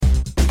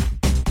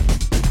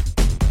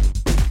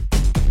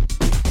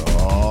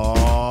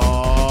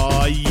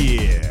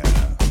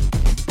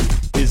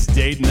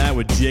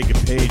with Jake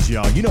and Paige,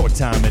 y'all. You know what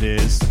time it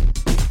is.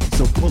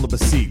 So pull up a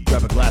seat,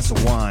 grab a glass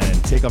of wine,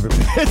 and take off your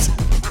pants.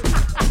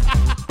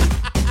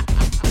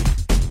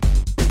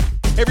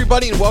 Hey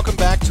everybody, and welcome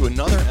back to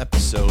another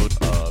episode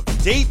of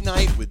Date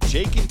Night with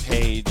Jake and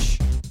Paige.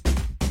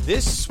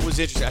 This was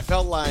interesting. I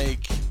felt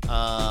like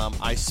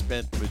I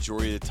spent the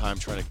majority of the time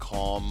trying to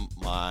calm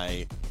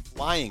my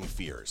flying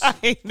fears.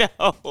 I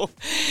know.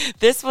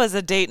 This was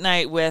a date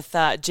night with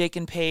Jake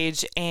and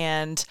Paige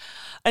and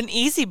an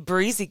easy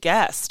breezy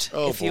guest,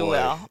 if you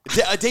will.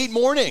 A date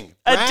morning.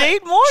 A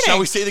date morning. Shall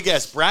we say the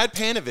guest? Brad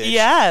Panovich.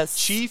 Yes.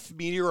 Chief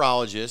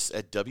meteorologist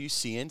at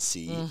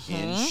WCNC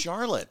in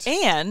Charlotte.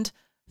 And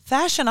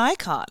fashion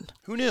icon.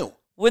 Who knew?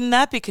 Wouldn't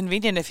that be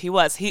convenient if he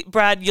was?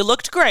 Brad, you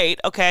looked great,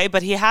 okay,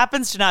 but he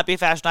happens to not be a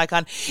fashion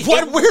icon.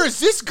 Where is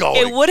this going?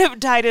 It would have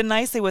tied in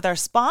nicely with our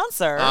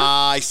sponsor.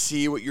 I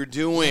see what you're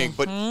doing.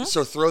 But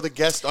so throw the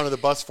guest under the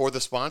bus for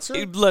the sponsor?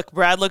 Look,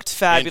 Brad looked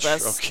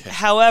fabulous. Okay.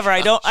 However, I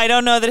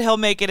don't know that he'll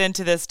make it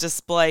into this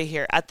display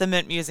here at the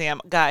Mint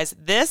Museum. Guys,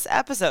 this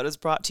episode is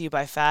brought to you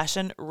by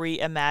Fashion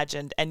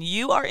Reimagined, and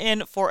you are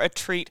in for a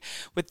treat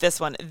with this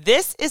one.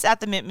 This is at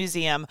the Mint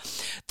Museum.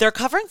 They're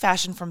covering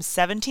fashion from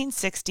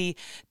 1760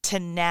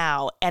 to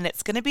now, and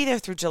it's going to be there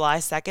through July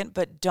 2nd,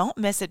 but don't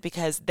miss it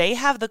because they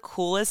have the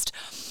coolest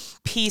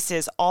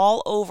pieces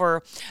all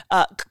over,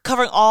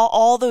 covering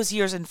all those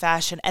years in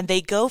fashion, and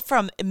they go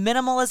from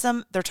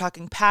minimalism, they're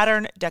talking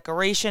pattern,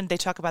 decoration, they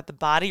talk about the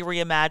body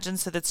reimagined,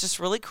 so that's just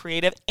really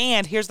creative.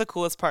 And here's the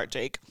coolest part,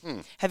 Jake.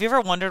 Have you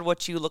ever wondered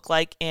what you look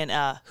like in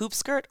a hoop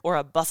skirt or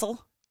a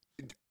bustle?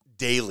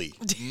 Daily,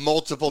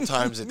 multiple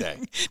times a day.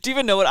 Do you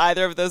even know what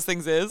either of those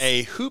things is?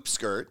 A hoop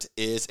skirt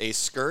is a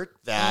skirt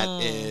that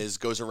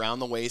goes around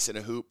the waist in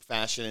a hoop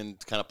fashion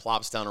and kind of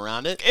plops down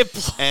around it.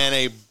 And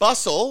a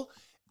bustle,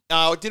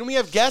 didn't we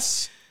have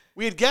guests?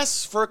 We had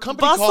guests for a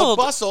company called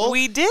Bustle.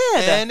 We did.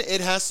 And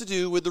it has to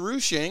do with the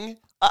ruching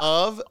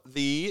of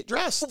the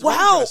dress.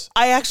 Wow. Dress.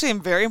 I actually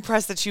am very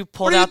impressed that you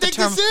pulled out the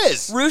term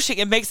ruching.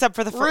 It makes up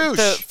for the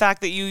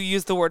fact that you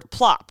use the word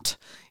plopped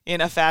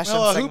in a fashion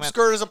segment. A hoop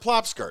skirt is a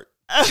plop skirt.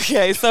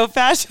 Okay, so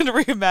Fashion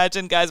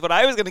Reimagined, guys, what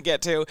I was going to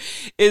get to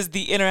is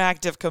the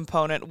interactive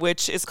component,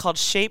 which is called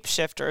Shape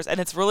Shifters, and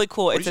it's really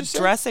cool. It's a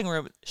dressing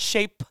room.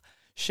 Shape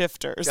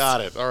Shifters.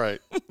 Got it. All right.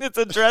 It's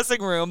a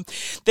dressing room.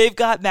 They've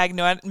got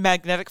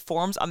magnetic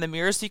forms on the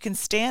mirror, so you can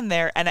stand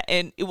there, and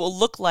it will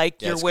look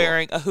like you're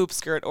wearing a hoop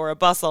skirt or a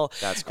bustle.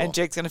 That's cool. And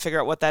Jake's going to figure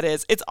out what that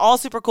is. It's all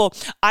super cool.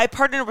 I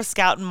partnered with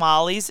Scout and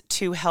Molly's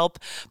to help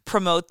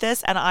promote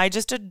this, and I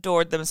just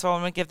adored them, so I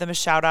want to give them a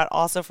shout-out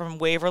also from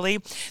Waverly.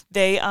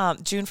 They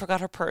June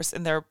forgot her purse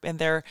in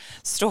their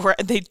store,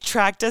 and they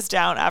tracked us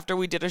down after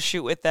we did a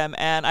shoot with them,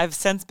 and I've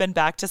since been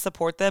back to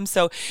support them.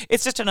 So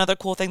it's just another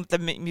cool thing that the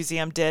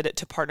museum did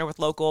to partner with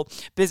local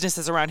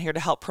businesses around here to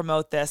help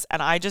promote this,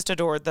 and I just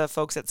adored the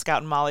folks at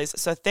Scout and Molly's.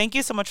 So thank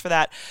you so much for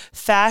that.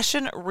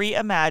 Fashion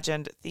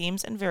Reimagined,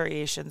 Themes and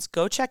Variations.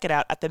 Go check it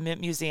out at the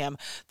Mint Museum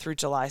through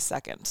July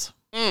 2nd.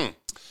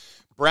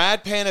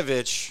 Brad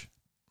Panovich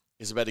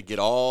is about to get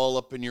all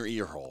up in your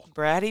ear hole.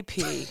 Braddy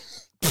P.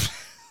 Is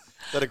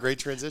that a great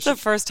transition? The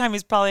first time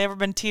he's probably ever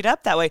been teed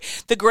up that way.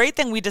 The great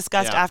thing we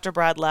discussed after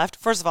Brad left,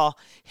 first of all,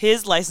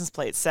 his license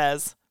plate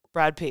says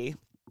Brad P.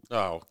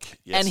 Oh,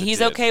 yes, and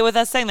he's okay with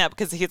us saying that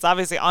because it's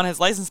obviously on his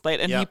license plate.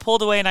 And he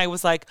pulled away, and I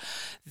was like,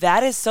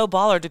 that is so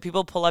baller. Do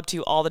people pull up to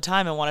you all the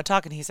time and want to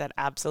talk? And he said,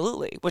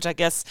 absolutely, which I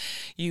guess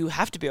you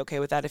have to be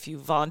okay with that if you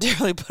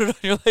voluntarily put it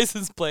on your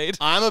license plate.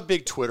 I'm a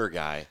big Twitter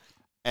guy,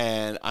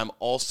 and I'm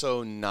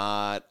also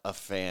not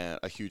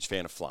a huge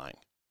fan of flying.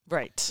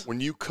 Right. When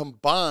you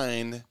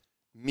combine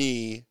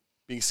me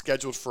being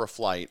scheduled for a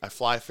flight, I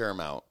fly a fair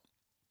amount.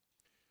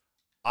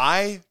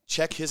 I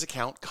check his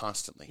account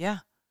constantly. Yeah.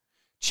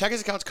 Check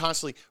his accounts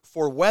constantly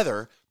for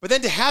weather, but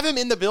then to have him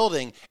in the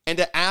building and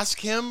to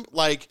ask him,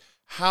 like,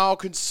 how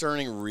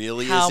concerning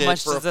really is it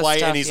for a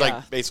flight? And he's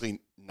like, basically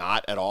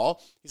not at all.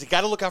 He's like,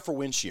 got to look out for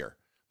wind shear.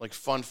 Like,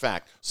 fun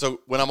fact.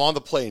 So when I'm on the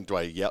plane, do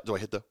I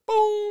hit the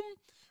boom?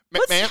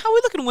 How are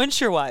we looking wind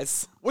shear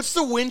wise? What's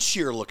the wind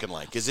shear looking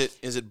like? Is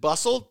it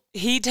bustled?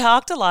 He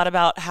talked a lot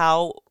about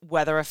how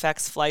weather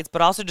affects flights,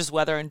 but also just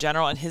weather in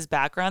general and his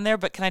background there.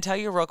 But can I tell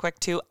you real quick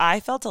too?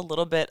 I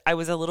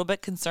was a little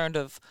bit concerned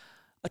of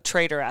a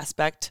trader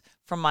aspect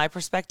from my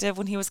perspective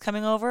when he was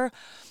coming over,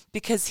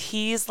 because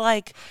he's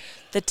like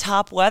the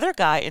top weather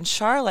guy in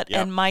Charlotte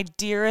and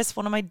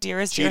one of my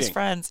dearest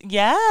friends.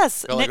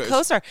 Yes, Nick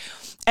Kosar.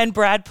 And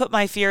Brad put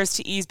my fears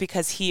to ease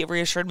because he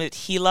reassured me that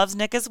he loves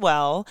Nick as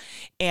well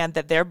and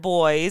that they're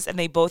boys and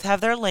they both have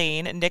their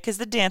lane. Nick is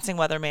the dancing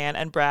weatherman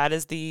and Brad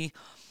is the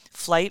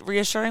flight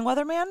reassuring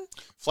weatherman.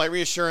 Flight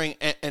reassuring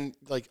and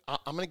like,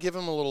 I'm going to give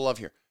him a little love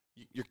here.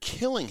 You're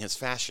killing his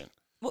fashion.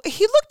 Well,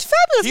 he looked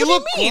fabulous. He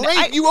looked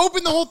great. You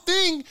opened the whole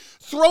thing,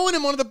 throwing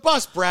him onto the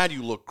bus. Brad,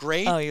 you look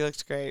great. Oh, you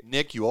looked great.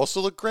 Nick, you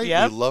also look great.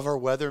 Yep. We love our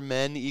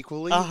weathermen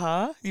equally.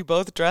 Uh-huh. You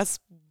both dress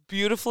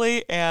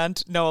beautifully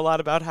and know a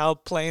lot about how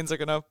planes are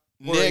going to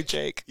worry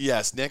Jake.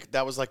 Yes, Nick,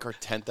 that was like our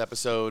 10th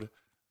episode.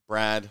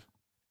 Brad,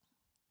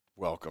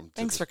 welcome.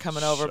 Thanks for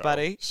coming over,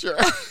 buddy. Sure.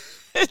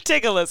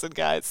 Take a listen,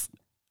 guys.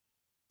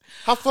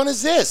 How fun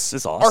is this?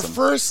 This is awesome. Our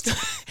first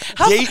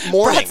date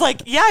morning. Brad's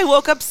like, yeah, I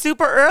woke up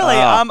super early.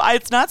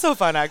 It's not so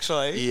fun,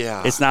 actually.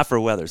 Yeah. It's not for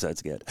weather, so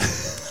it's good.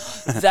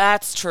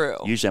 That's true.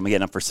 Usually I'm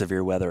getting up for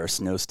severe weather or a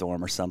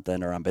snowstorm or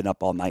something, or I've been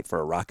up all night for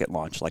a rocket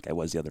launch like I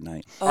was the other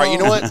night. All right, you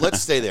know what?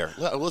 Let's stay there.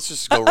 Let's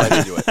just go right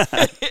into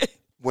it.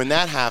 When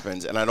that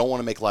happens, and I don't want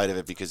to make light of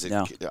it because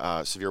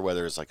severe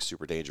weather is like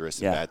super dangerous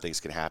and bad things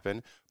can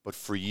happen, but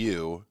for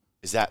you,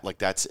 is that like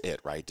that's it,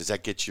 right? Does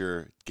that get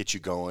you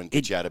going,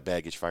 get you out of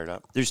bed, get you fired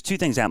up? There's two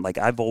things like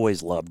I've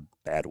always loved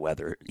bad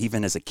weather,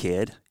 even as a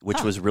kid,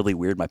 which was really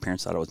weird. My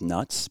parents thought I was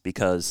nuts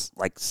because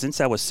like since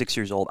I was 6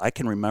 years old, I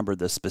can remember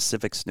the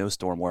specific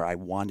snowstorm where I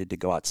wanted to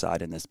go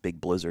outside in this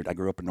big blizzard. I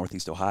grew up in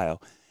Northeast Ohio,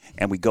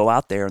 and we go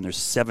out there and there's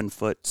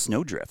 7-foot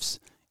snow drifts.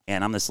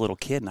 And I'm this little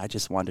kid, and I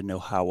just wanted to know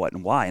how, what,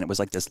 and why. And it was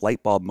like this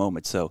light bulb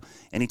moment. So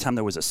anytime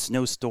there was a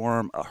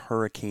snowstorm, a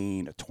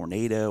hurricane, a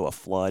tornado, a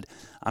flood,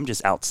 I'm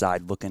just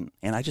outside looking,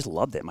 and I just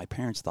loved it. My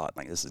parents thought,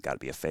 like, this has got to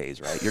be a phase,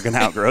 right? You're going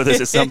to outgrow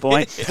this at some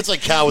point. It's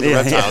like Cow with the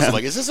reptiles. I'm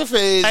like, is this a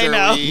phase? I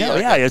know.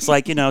 It's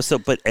like,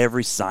 but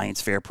every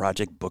science fair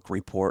project, book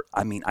report,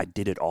 I mean, I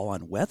did it all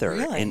on weather.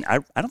 Really? And I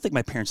don't think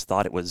my parents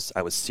thought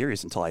I was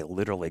serious until I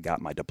literally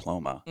got my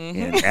diploma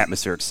in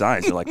atmospheric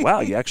science. They're like, wow,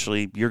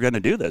 you're going to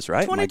do this,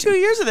 right? 22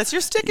 years of this. You're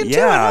sticking to it,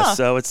 Yeah,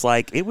 so it's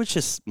like, it was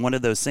just one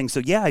of those things.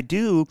 So, yeah, I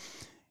do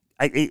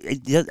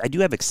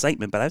have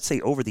excitement, but I'd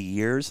say over the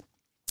years,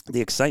 the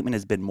excitement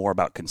has been more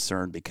about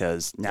concern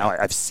because now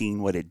I've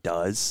seen what it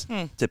does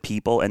to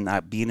people, and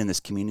not being in this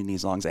community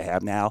as long as I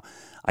have now,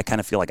 I kind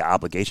of feel like an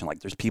obligation.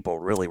 Like there's people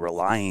really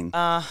relying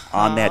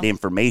on that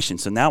information.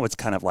 So now it's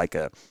kind of like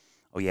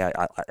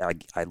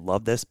I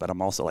love this, but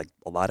I'm also like,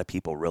 a lot of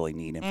people really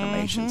need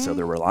information, so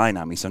they're relying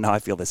on me. So now I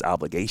feel this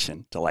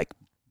obligation to like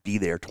be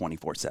there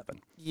 24/7.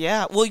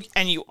 Yeah, well,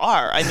 and you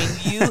are. I mean,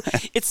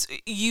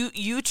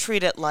 you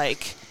treat it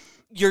like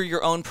you're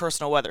your own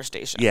personal weather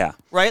station. Yeah.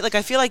 Right? Like,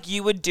 I feel like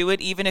you would do it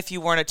even if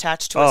you weren't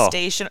attached to a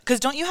station. Because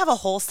don't you have a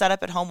whole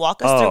setup at home?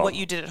 Walk us through what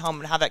you did at home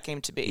and how that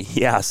came to be.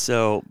 Yeah,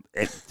 so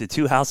the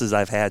two houses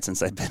I've had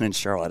since I've been in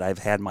Charlotte, I've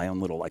had my own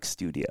little, like,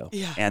 studio.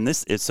 Yeah. And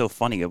it's so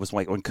funny. It was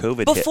like when COVID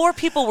hit. Before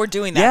people were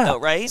doing that, though,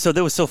 right? So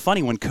that was so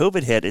funny. When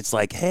COVID hit, it's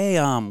like,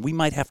 hey, we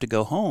might have to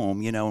go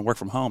home, and work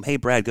from home. Hey,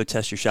 Brad, go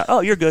test your shot.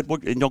 Oh, you're good.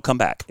 And don't come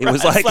back. It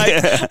was like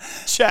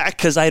check.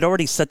 Because I had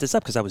already set this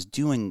up because I was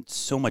doing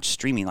so much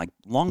streaming, like,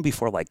 long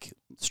before, like,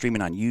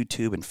 streaming on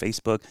YouTube and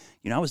Facebook.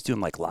 I was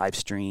doing like live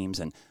streams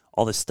and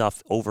all this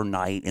stuff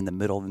overnight, in the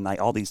middle of the night,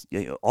 all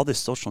this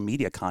social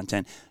media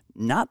content,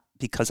 not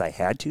because I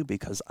had to,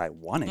 because I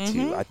wanted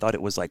to. I thought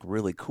it was like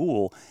really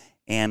cool.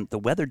 And the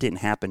weather didn't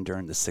happen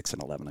during the 6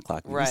 and 11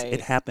 o'clock news. Right.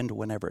 It happened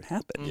whenever it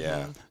happened.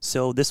 Yeah.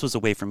 So this was a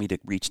way for me to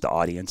reach the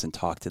audience and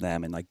talk to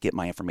them and like get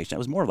my information. It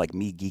was more like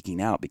me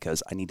geeking out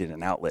because I needed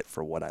an outlet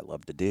for what I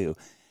love to do.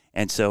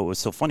 And so it was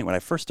so funny when I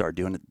first started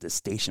doing it. The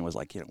station was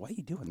like, why are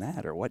you doing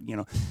that, or what,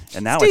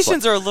 And now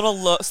stations are a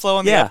little slow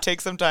on the uptake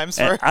sometimes.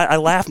 I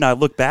laugh now. I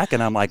look back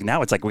and I'm like,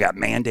 now it's like we got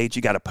mandates.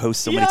 You got to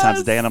post so many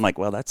times a day, and I'm like,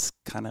 well, that's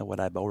kind of what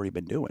I've already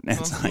been doing.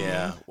 It's like,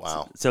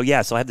 wow. So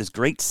I have this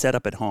great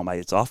setup at home.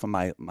 It's off of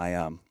my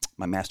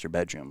master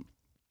bedroom.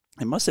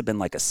 It must have been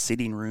like a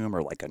sitting room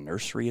or like a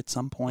nursery at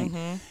some point.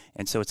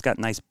 And so it's got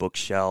nice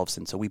bookshelves,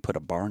 and so we put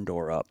a barn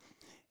door up.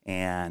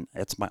 And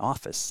it's my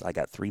office. I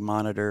got 3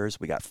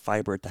 monitors. We got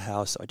fiber at the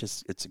house. So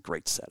it's a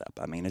great setup.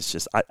 I mean,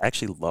 I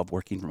actually love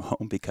working from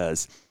home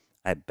because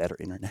I have better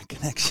internet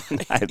connection.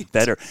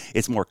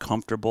 It's more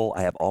comfortable.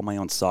 I have all my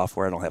own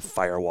software. I don't have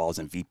firewalls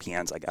and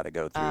VPNs I got to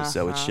go through.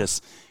 So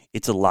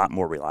it's a lot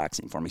more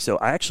relaxing for me. So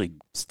I actually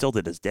still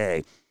to this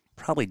day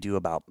probably do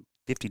about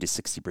 50 to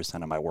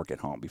 60% of my work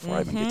at home before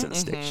I even get to the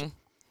station.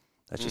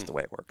 That's just the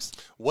way it works.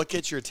 What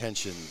gets your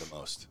attention the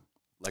most?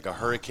 Like a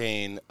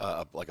hurricane,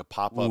 like a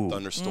pop-up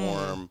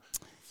thunderstorm,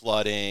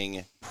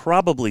 flooding?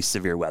 Probably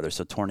severe weather,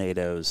 so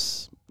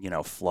tornadoes,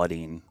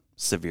 flooding,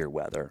 severe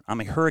weather. I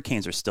mean,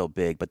 hurricanes are still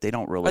big, but they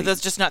don't really... Are those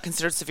just not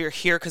considered severe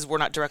here because we're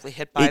not directly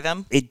hit by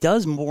them? It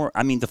does more...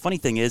 I mean, the funny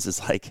thing is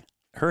like,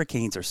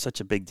 hurricanes are such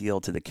a big deal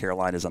to the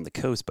Carolinas on the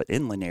coast, but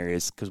inland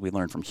areas, because we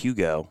learned from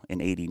Hugo in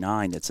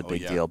 '89, that's a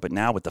big deal. But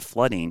now with the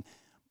flooding...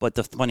 But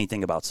the funny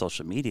thing about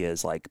social media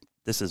is like,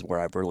 this is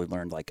where I've really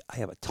learned, like, I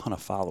have a ton of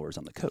followers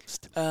on the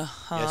coast.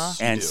 Yes,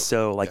 and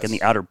so, like, in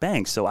the Outer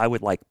Banks, so I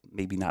would, like,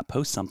 maybe not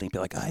post something, be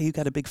like, you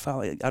got a big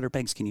following. Outer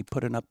Banks, can you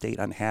put an update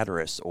on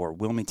Hatteras or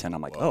Wilmington?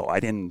 I'm like, I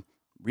didn't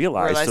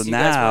realize. So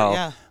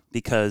now,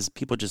 because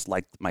people just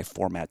liked my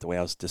format, the way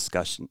I was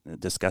discussing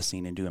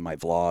and doing my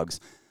vlogs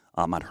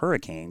on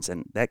hurricanes,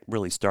 and that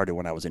really started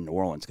when I was in New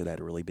Orleans because I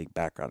had a really big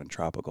background in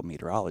tropical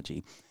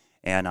meteorology.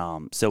 And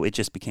so it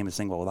just became this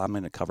thing, well, I'm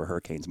going to cover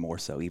hurricanes more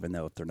so, even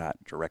though if they're not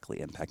directly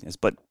impacting us.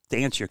 But to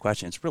answer your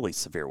question, it's really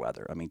severe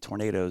weather. I mean,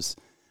 tornadoes,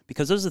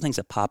 because those are the things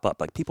that pop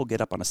up. Like people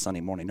get up on a Sunday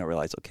morning and don't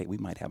realize, okay, we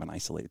might have an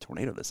isolated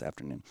tornado this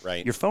afternoon.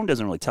 Right. Your phone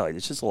doesn't really tell you.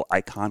 It's just a little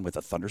icon with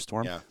a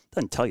thunderstorm. It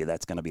doesn't tell you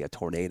that's going to be a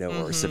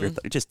tornado or a severe.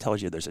 It just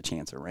tells you there's a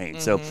chance of rain.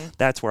 So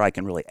that's where I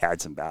can really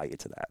add some value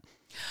to that.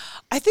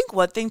 I think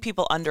one thing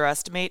people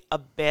underestimate a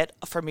bit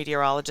for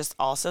meteorologists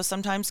also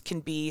sometimes can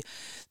be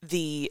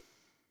the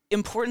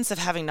importance of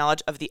having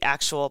knowledge of the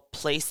actual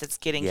place that's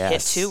getting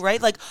hit too,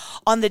 right? Like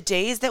on the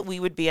days that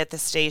we would be at the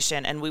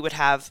station and we would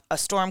have a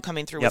storm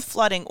coming through with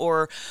flooding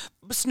or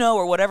snow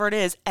or whatever it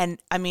is. And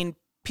I mean,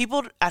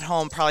 people at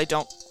home probably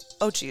don't,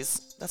 oh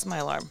geez, that's my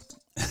alarm.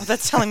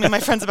 That's telling me my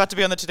friend's about to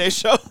be on the Today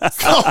Show.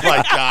 Oh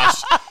my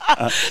gosh.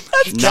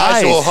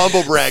 Casual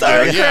humble brag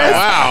there. Yeah,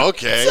 wow,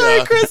 okay.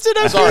 Sorry,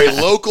 Kristen. Sorry,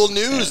 local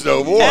news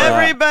no more.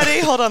 Everybody,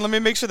 hold on. Let me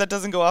make sure that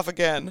doesn't go off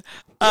again.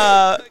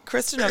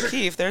 Kristen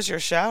O'Keefe, there's your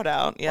shout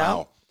out. Yeah.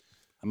 Wow.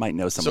 I might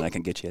know someone that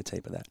can get you a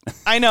tape of that.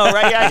 I know,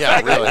 right? Yeah,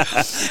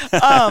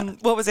 exactly. Really.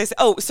 What was I saying?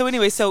 Oh, so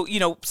anyway,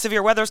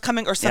 severe weather's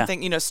coming or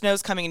something,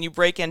 snow's coming and you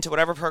break into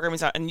whatever program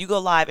is on and you go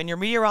live and your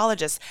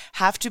meteorologists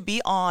have to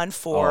be on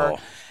for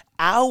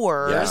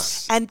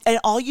hours and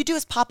all you do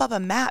is pop up a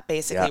map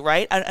basically,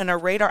 right? And a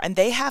radar and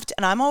they have to,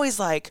 and I'm always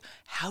like,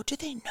 how do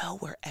they know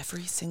where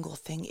every single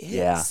thing is?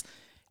 Yeah.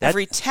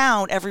 Every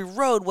town, every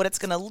road, what it's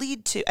going to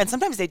lead to. And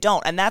sometimes they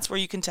don't. And that's where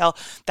you can tell.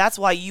 That's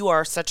why you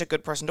are such a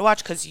good person to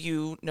watch because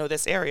you know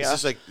this area. Is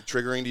this like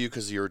triggering to you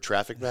because of your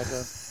traffic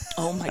background?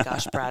 Oh my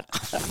gosh, Brad.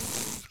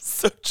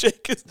 So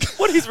Jake is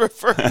what he's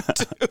referring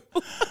to.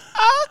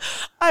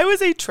 I was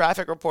a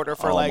traffic reporter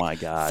for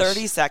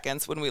 30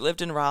 seconds when we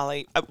lived in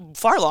Raleigh.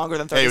 Far longer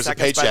than 30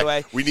 seconds, by the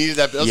way. We needed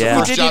that. That was the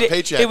first job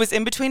paycheck. It was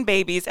in between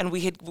babies, and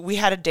we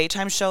had a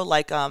daytime show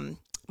like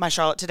My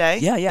Charlotte Today.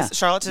 Yeah.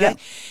 Charlotte Today. Yeah.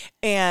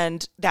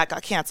 And that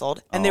got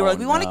canceled. And they were like,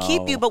 we want to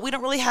keep you, but we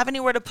don't really have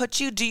anywhere to put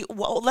you.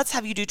 Let's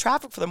have you do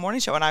traffic for the morning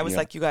show. And I was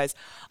like, you guys,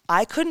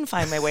 I couldn't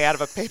find my way out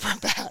of a paper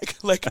bag.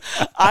 Like,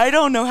 I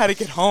don't know how to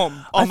get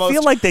home. Almost. I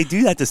feel like they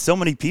do that to so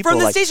many people. From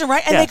the station,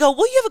 right? And they go,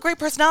 well, you have a great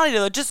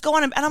personality. Just go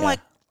on. And I'm like,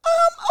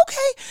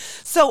 okay.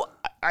 So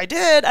I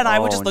did, and I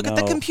would just look at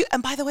the computer.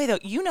 And by the way, though,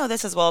 you know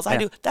this as well as I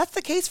do. That's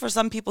the case for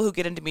some people who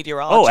get into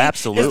meteorology. Oh,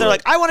 absolutely. Is they're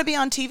like, I want to be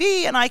on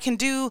TV, and I can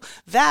do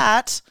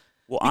that.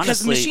 Well,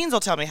 because honestly, machines will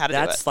tell me how to do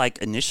it. That's like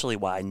initially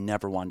why I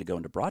never wanted to go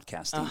into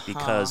broadcasting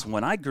because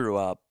when I grew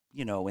up,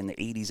 in the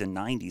 80s and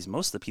 90s,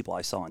 most of the people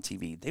I saw on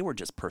TV, they were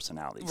just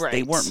personalities. Right.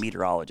 They weren't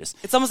meteorologists.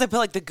 It's almost like put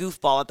like the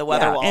goofball at the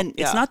weather wall. And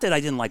it's not that I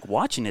didn't like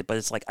watching it, but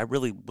it's like I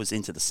really was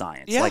into the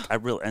science. Yeah.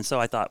 And so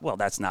I thought, well,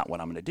 that's not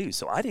what I'm going to do.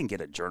 So I didn't get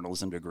a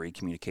journalism degree,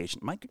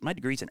 communication. My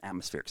degree's in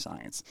atmospheric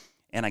science.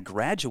 And I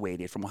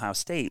graduated from Ohio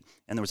State,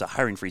 and there was a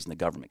hiring freeze in the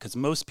government because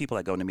most people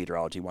that go into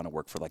meteorology want to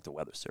work for like the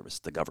Weather Service,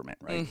 the government,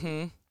 right?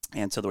 Mm-hmm.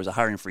 And so there was a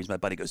hiring freeze. My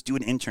buddy goes, do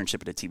an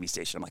internship at a TV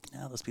station. I'm like,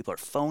 no, those people are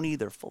phony.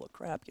 They're full of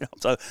crap.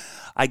 So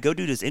I go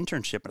do this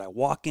internship, and I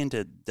walk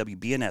into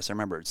WBNS. I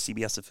remember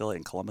CBS affiliate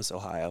in Columbus,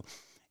 Ohio,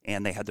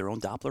 and they had their own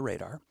Doppler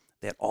radar.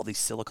 They had all these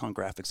Silicon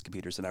graphics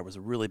computers, and I was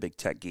a really big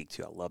tech geek,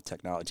 too. I love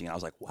technology, and I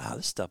was like, wow,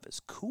 this stuff is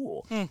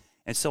cool.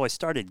 And so I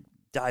started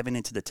diving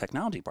into the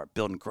technology part,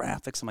 building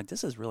graphics. I'm like,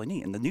 this is really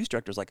neat. And the news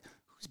director's like,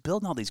 who's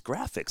building all these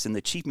graphics? And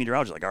the chief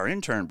meteorologist like, our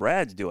intern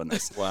Brad's doing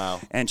this.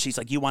 Wow. And she's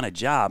like, you want a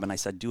job? And I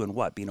said, doing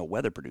what? Being a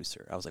weather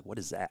producer. I was like, what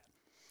is that?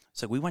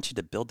 So we want you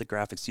to build the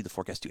graphics, do the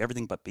forecast, do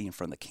everything but be in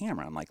front of the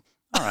camera. I'm like,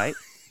 all right.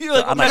 You're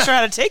like, I'm not sure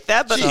how to take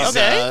that, but okay.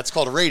 That's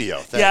called radio.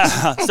 Thanks.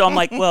 Yeah. So I'm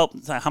like, well,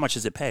 how much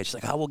does it pay? She's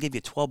like, we'll give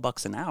you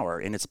 $12 an hour,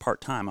 and it's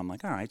part-time. I'm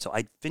like, all right. So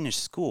I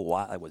finished school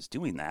while I was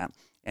doing that.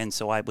 And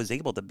so I was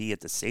able to be at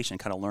the station,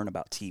 kind of learn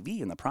about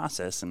TV in the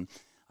process. And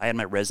I had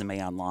my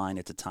resume online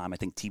at the time. I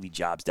think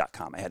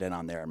tvjobs.com. I had it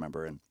on there, I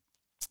remember. And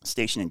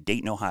station in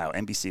Dayton, Ohio,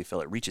 NBC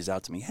affiliate reaches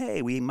out to me.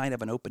 Hey, we might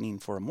have an opening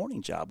for a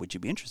morning job. Would you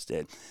be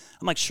interested?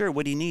 I'm like, sure.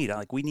 What do you need? I'm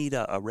like, we need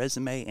a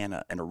resume and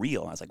a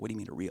reel. And I was like, what do you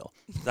mean a reel?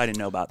 Because I didn't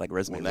know about like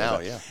resume. Well, now,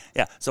 yeah.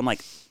 Yeah. So I'm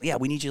like, yeah,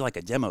 we need you like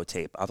a demo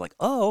tape. I was like,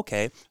 oh,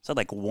 okay. So I had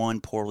like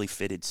one poorly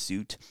fitted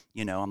suit.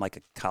 I'm like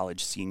a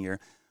college senior.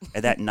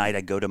 And that night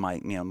I go to my,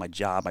 my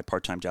job, my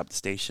part-time job at the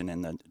station,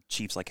 and the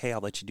chief's like, hey, I'll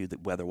let you do the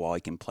weather wall.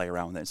 You can play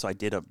around with it. So I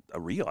did a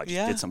reel. I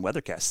just did some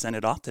weathercast, sent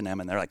it off to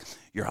them, and they're like,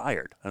 you're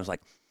hired. I was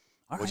like,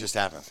 all right. What just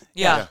happened?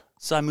 Yeah.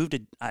 So I moved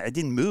I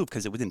didn't move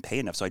because it didn't pay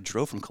enough. So I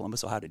drove from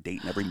Columbus, Ohio to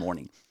Dayton every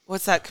morning.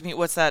 What's that commute?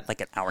 What's that?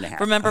 Like an hour and a half.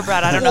 Remember,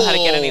 Brad, I don't know how to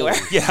get anywhere.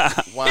 Yeah.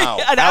 Wow.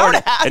 An hour and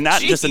a half. And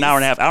not just an hour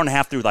and a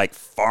half through like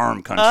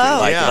farm country.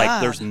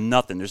 Like there's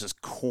nothing. There's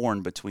just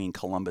corn between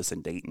Columbus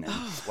and Dayton. And,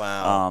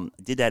 wow.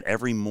 Did that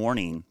every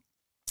morning.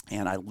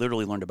 And I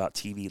literally learned about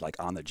TV like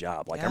on the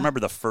job. Like I remember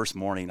the first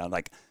morning I'm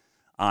like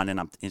on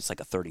and it's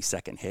like a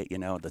 30-second hit,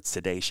 the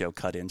Today Show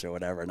cut-ins or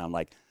whatever. And I'm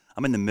like,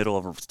 I'm in the middle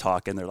of a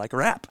talk and they're like,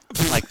 rap.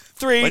 I'm like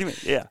 3, wait a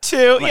minute. Yeah.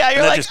 2. Like, yeah,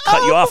 you're like, just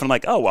cut you off and I'm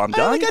like, oh, well, I'm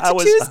done. I only got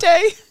to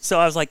Tuesday. So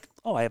I was like,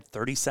 I have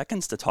 30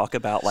 seconds to talk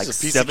about like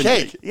 7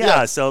 cake.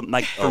 Yeah, so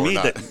like for me,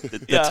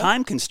 the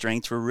time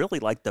constraints were really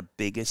like the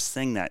biggest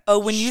thing that. Oh,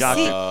 when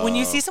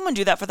you see someone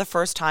do that for the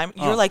first time,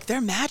 you're like,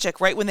 they're magic,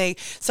 right? When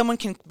someone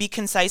can be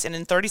concise and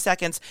in 30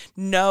 seconds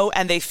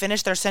and they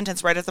finish their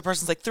sentence right as the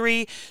person's like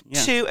 3,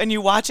 2, and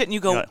you watch it and you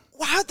go,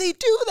 how'd they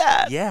do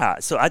that? Yeah,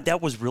 so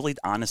that was really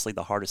honestly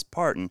the hardest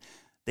part, and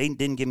they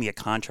didn't give me a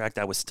contract.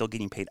 I was still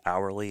getting paid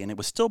hourly, and it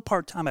was still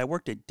part-time. I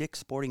worked at Dick's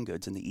Sporting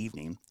Goods in the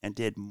evening and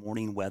did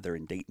morning weather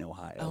in Dayton,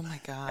 Ohio. Oh, my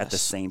gosh. At the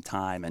same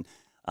time. And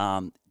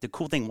the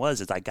cool thing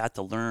is I got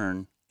to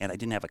learn, and I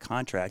didn't have a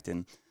contract.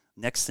 And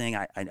next thing,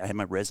 I had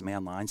my resume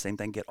online. Same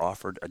thing, get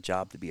offered a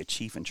job to be a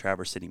chief in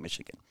Traverse City,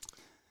 Michigan.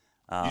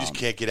 You just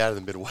can't get out of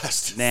the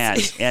Midwest. Man,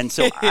 and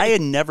so I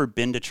had never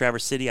been to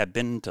Traverse City. I've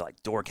been to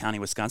like Door County,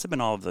 Wisconsin. I've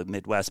been all over the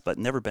Midwest, but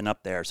never been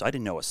up there, so I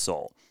didn't know a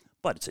soul.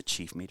 But it's a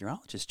chief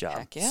meteorologist job.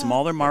 Heck yeah.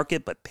 Smaller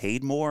market, but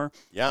paid more.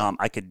 Yeah.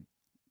 I could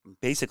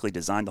basically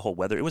design the whole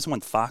weather. It was when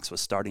Fox was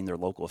starting their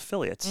local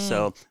affiliates,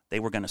 so they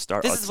were going to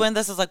start.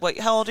 This is like what?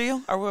 How old are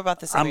you? Or we're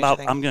about the same age,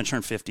 I'm going to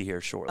turn 50 here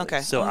shortly.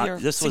 Okay, so you're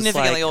this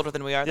significantly was like, older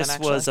than we are. This then,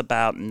 actually. was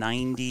about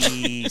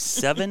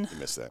 97. You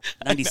missed that.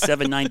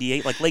 97,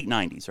 98, like late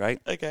 90s, right?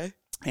 Okay.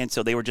 And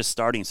so they were just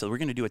starting. So we're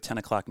going to do a 10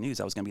 o'clock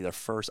news. I was going to be their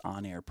first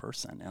on-air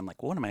person, and I'm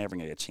like, when am I ever going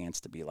to get a chance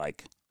to be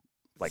like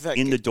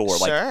in the door,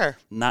 sure.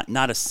 like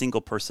not a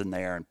single person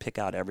there, and pick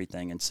out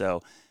everything. And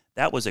so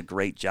that was a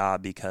great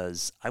job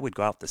because I would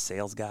go out the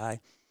sales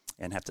guy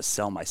and have to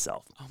sell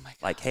myself. Oh my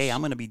god! Like, hey,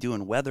 I'm going to be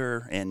doing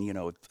weather, and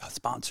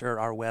sponsor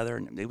our weather.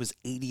 And it was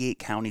 88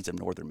 counties of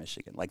northern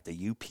Michigan, like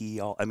the UP.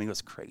 It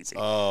was crazy.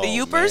 Oh, the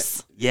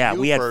Yoopers. Man. Yeah,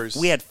 Yoopers.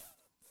 we had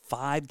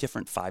 5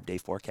 different 5-day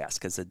forecasts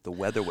because the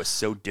weather was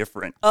so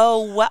different.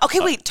 Oh, wow. Okay,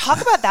 wait. Talk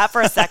about that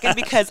for a second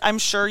because I'm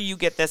sure you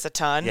get this a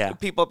ton. Yeah.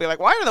 People be like,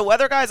 why are the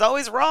weather guys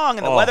always wrong?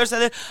 And the weather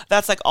said it.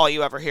 That's like all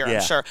you ever hear,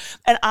 I'm sure.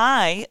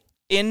 And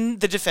in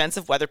the defense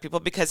of weather people,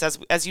 because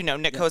as you know,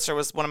 Nick Koster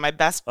was one of my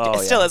best,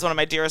 still is one of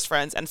my dearest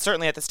friends, and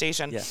certainly at the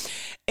station. Yeah.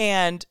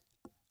 And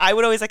I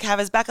would always have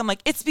his back. I'm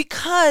like, it's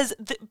because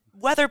the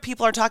weather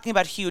people are talking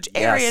about huge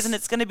areas and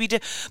it's going to be,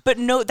 but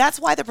no, that's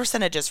why the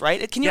percentages,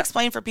 right? Can you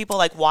explain for people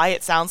why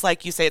it sounds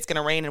like you say it's going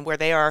to rain and where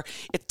they are,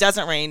 it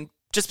doesn't rain?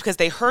 Just because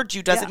they heard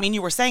you doesn't mean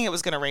you were saying it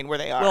was going to rain where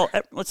they are. Well,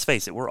 let's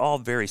face it, we're all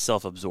very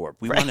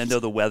self-absorbed. We want to know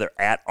the weather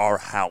at our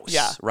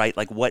house, right?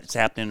 Like what's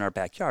happening in our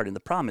backyard. And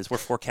the problem is we're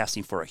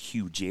forecasting for a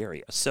huge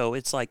area. So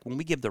it's like when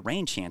we give the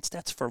rain chance,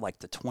 that's for like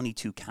the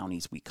 22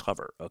 counties we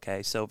cover,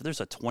 okay? So if there's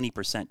a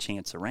 20%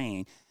 chance of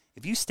rain,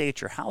 if you stay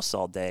at your house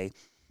all day,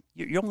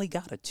 you only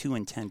got a 2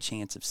 in 10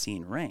 chance of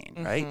seeing rain,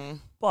 right?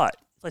 But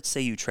let's say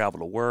you travel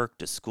to work,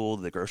 to school,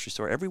 to the grocery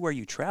store. Everywhere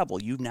you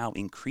travel, you've now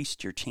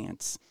increased your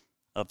chance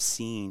of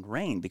seeing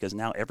rain because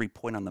now every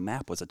point on the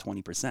map was a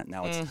 20%.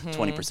 Now it's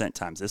 20%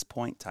 times this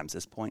point, times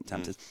this point,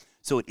 times this.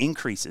 So it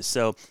increases.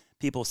 So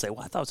people say, well,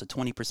 I thought it was a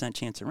 20%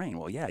 chance of rain.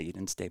 Well, yeah, you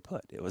didn't stay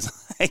put. It was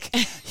like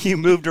you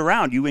moved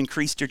around. You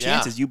increased your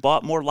chances. You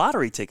bought more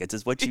lottery tickets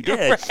is what you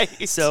did.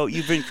 Right. So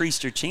you've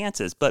increased your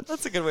chances. But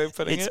that's a good way of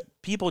putting it.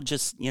 People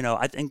just,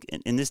 I think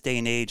in this day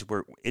and age,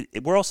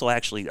 we're also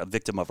actually a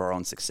victim of our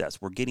own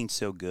success. We're getting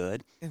so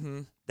good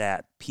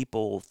that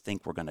people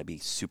think we're going to be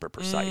super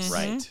precise.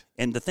 Right.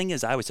 And the thing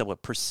is, I always say, well,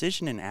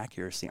 precision and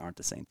accuracy aren't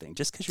the same thing.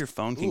 Just because your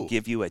phone can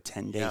give you a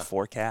 10-day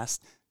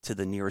forecast to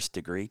the nearest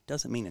degree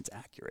doesn't mean it's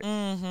accurate.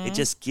 It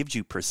just gives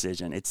you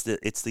precision. It's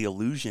the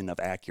illusion of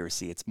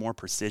accuracy. It's more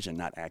precision,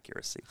 not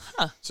accuracy.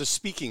 So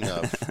speaking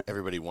of,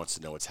 everybody wants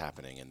to know what's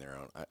happening in their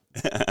own.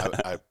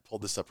 I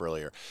pulled this up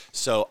earlier.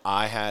 So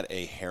I had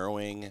a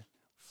harrowing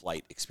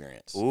flight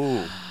experience.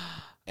 Ooh.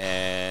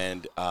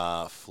 And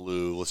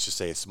flew, let's just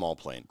say a small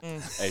plane.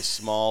 A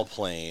small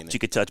plane. But you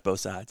could touch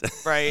both sides.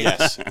 Right.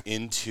 Yes,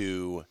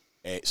 into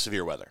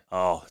severe weather.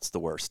 Oh, it's the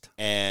worst.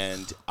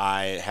 And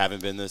I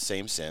haven't been the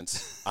same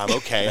since. I'm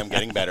okay. I'm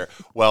getting better.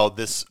 Well,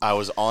 I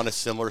was on a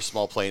similar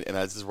small plane, and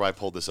this is where I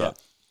pulled this up.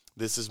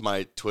 This is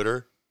my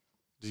Twitter.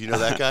 Do you know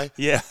that guy?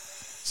 Yeah.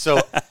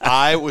 So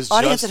I was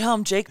Audience at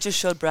home, Jake just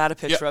showed Brad a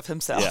picture of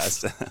himself.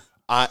 Yes.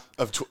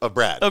 Of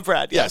Brad. Of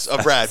Brad, yes.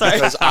 Of Brad,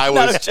 because I was...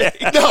 Not of Jake.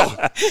 No,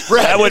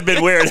 Brad. That would have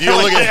been weird. You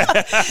look at,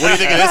 what do you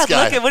think of this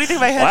guy? What do you think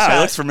of my headshot? Wow,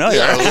 it looks familiar.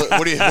 Yeah,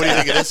 what do you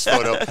think of this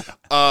photo?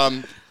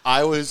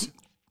 I was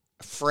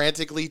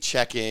frantically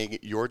checking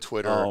your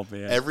Twitter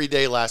every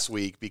day last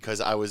week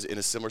because I was in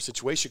a similar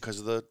situation because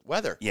of the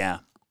weather. Yeah.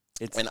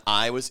 And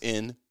I was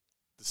in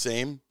the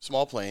same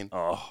small plane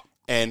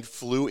and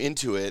flew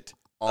into it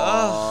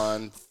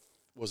on,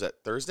 what was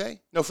that, Thursday?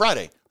 No,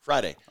 Friday.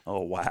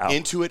 Oh, wow.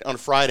 Into it on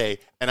Friday,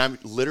 and I'm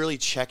literally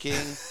checking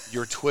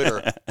your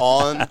Twitter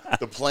on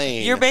the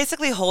plane. You're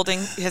basically holding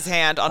his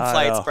hand on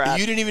flights, Brad.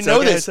 You didn't even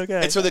know this. It's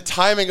okay. And so the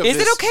timing of Is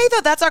this... it okay,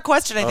 though? That's our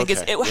question, I think,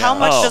 is how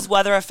much does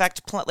weather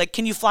affect...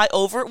 can you fly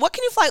over? What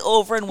can you fly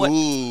over and what...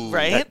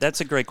 Right?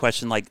 That's a great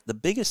question. Like, the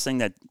biggest thing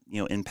that,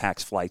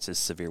 impacts flights is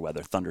severe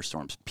weather,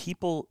 thunderstorms.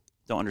 People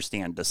don't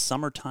understand. The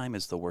summertime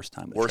is the worst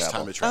time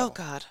to travel. Oh,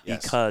 God.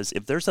 Yes. Because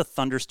if there's a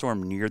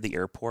thunderstorm near the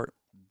airport...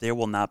 there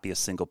will not be a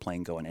single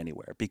plane going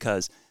anywhere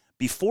because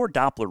before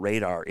Doppler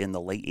radar in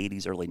the late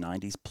 80s, early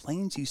 90s,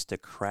 planes used to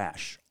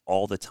crash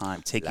all the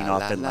time, taking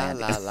off and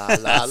landing.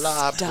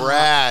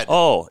 Brad.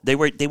 Oh, they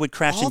would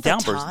crash all in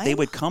downbursts. They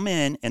would come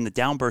in, and the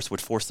downburst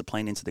would force the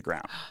plane into the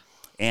ground.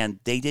 And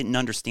they didn't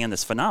understand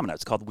this phenomenon.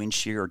 It's called wind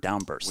shear or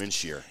downburst. Wind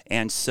shear.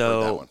 And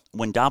so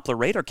when Doppler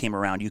radar came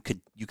around, you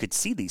could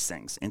see these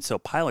things. And so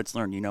pilots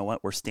learned, you know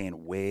what, we're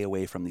staying way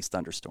away from these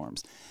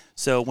thunderstorms.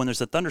 So when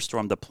there's a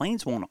thunderstorm, the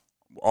planes won't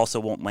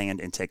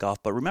land and take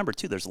off. But remember,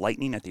 too, there's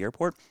lightning at the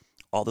airport.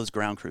 All those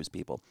ground crews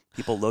people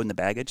loading the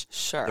baggage,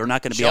 they're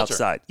not going to be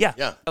outside. Yeah.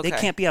 Okay. They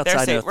can't be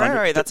outside in a thunder.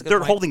 Right, that's a good they're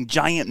point. holding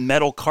giant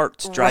metal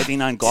carts,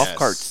 driving on golf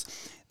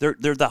carts. They're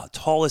the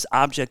tallest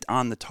object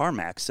on the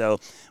tarmac. So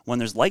when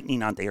there's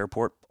lightning on the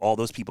airport, all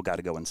those people got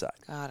to go inside.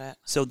 Got it.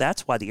 So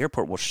that's why the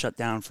airport will shut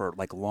down for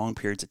like long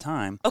periods of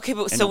time. Okay,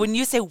 but so when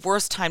you say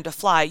worst time to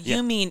fly,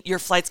 you mean your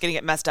flight's going to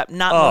get messed up,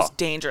 not most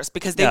dangerous,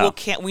 because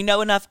we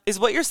know enough, is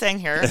what you're saying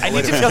here. I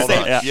need to feel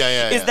safe.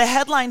 Is the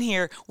headline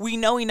here, we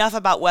know enough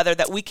about weather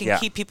that we can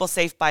keep people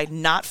safe by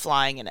not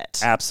flying in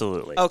it.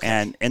 Absolutely.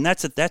 Okay. And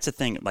that's a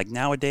thing. Like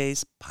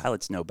nowadays,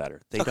 pilots know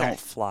better. They don't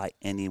fly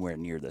anywhere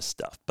near this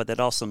stuff. But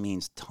that also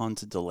means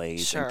tons of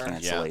delays and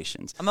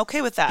cancellations. I'm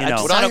okay with that. You know, I'm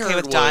just not okay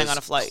with dying on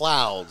a flight.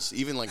 Clouds,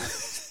 even like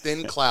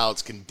thin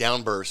clouds, can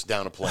downburst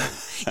down a plane.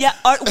 Yeah.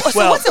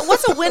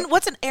 What's a wind?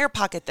 What's an air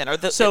pocket then, or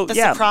the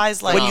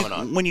surprise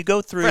when you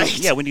go through?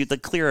 Right. When you the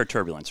clear air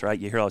turbulence, right?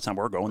 You hear all the time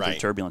we're going through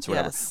turbulence, or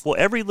whatever. Yes. Well,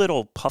 every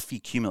little puffy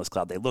cumulus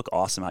cloud, they look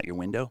awesome out your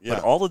window,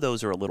 but all of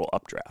those are a little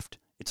updraft.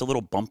 It's a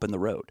little bump in the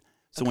road.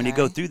 So when you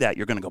go through that,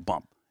 you're going to go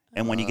bump,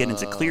 and when you get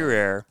into clear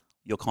air,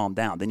 you'll calm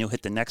down. Then you'll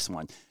hit the next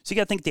one. So you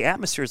got to think the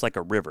atmosphere is like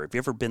a river. Have you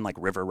ever been like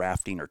river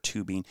rafting or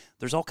tubing?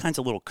 There's all kinds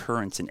of little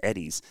currents and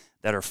eddies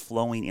that are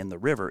flowing in the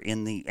river.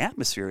 In the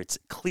atmosphere, it's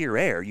clear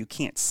air. You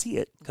can't see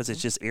it because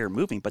it's just air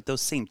moving, but those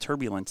same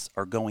turbulence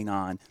are going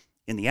on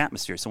in the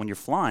atmosphere. So when you're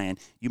flying,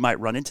 you might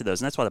run into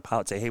those. And that's why the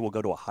pilots say, hey, we'll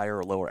go to a higher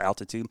or lower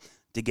altitude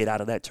to get out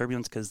of that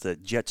turbulence, because the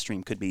jet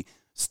stream could be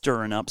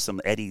stirring up some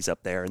eddies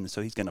up there, and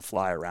so he's going to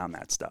fly around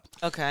that stuff.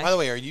 Okay. By the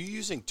way, are you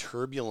using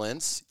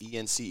turbulence,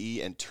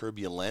 ENCE, and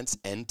turbulence,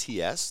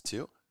 NTS,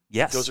 too?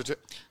 Yes. Those are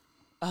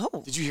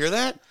Oh. Did you hear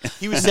that?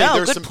 He was saying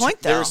there's good point,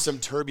 though. There's some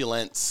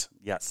turbulence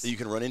that you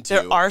can run into.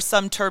 There are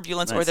some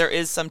turbulence, or there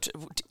is some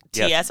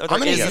TS, or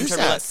there is some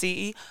turbulence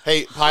CE.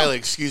 Hey, pilot,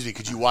 excuse me,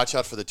 could you watch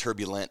out for the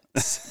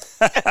turbulence?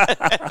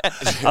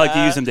 I like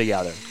to use them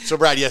together. So,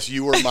 Brad, yes,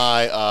 you were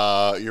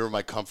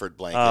my comfort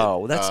blanket.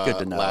 Oh, that's good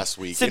to know. Last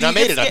week, so and I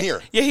made it. I'm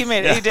here. Yeah, he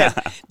made it. He did.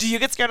 Do you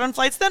get scared on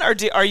flights then, or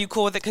are you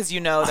cool with it because you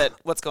know that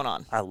what's going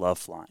on? I love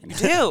flying. You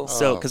do.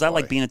 So, because I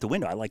like being at the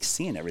window, I like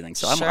seeing everything.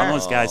 So I'm one of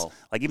those guys.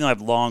 Like, even though I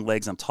have long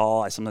legs, I'm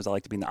tall. Sometimes I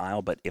like to be in the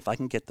aisle, but if I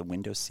can get the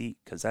window seat,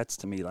 because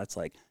to me, that's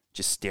like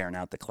just staring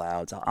out the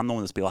clouds. I'm the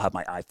one of those people. I have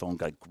my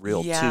iPhone like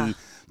grilled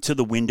to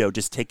the window,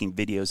 just taking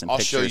videos and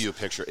pictures. I'll show you a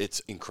picture.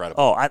 It's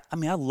incredible. Oh, I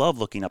mean, I love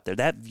looking up there.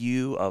 That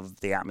view of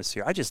the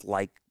atmosphere. I just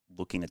like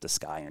looking at the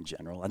sky in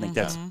general. I think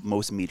that's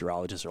most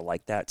meteorologists are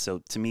like that.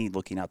 So to me,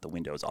 looking out the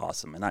window is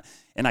awesome,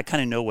 and I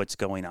kind of know what's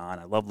going on.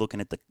 I love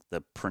looking at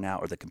the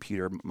printout or the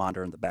computer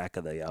monitor in the back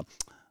of the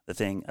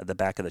thing at the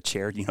back of the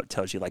chair. You know, it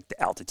tells you like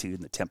the altitude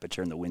and the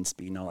temperature and the wind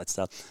speed and all that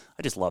stuff.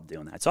 I just love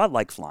doing that. So I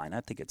like flying. I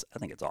think it's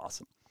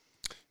awesome.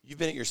 You've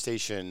been at your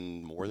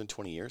station more than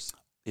 20 years?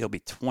 It'll be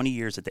 20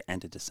 years at the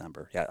end of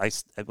December. Yeah, I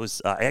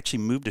actually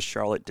moved to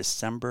Charlotte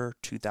December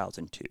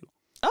 2002.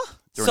 Oh,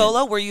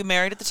 solo? Were you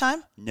married at the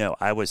time? No,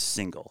 I was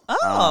single.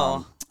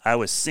 Oh. I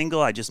was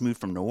single. I just moved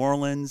from New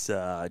Orleans.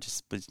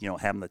 Just was,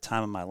 having the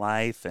time of my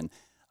life, and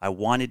I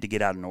wanted to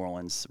get out of New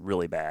Orleans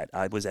really bad.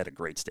 I was at a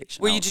great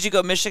station. Did you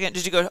go Michigan?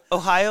 Did you go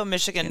Ohio,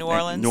 Michigan, New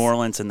Orleans? New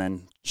Orleans, and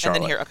then Charlotte.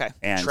 And then here, okay.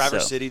 And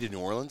Traverse City to New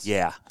Orleans?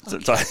 Yeah.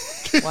 Okay.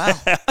 Wow.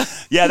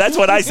 Yeah, that's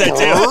what I said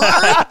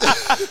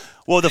too.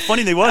 Well, the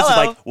funny thing was,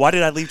 like, why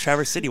did I leave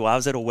Traverse City? Well, I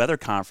was at a weather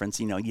conference.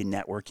 You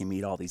network, you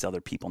meet all these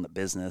other people in the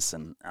business,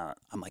 and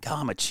I'm like,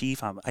 I'm a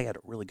chief. I had a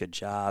really good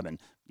job, and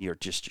you're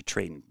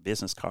trading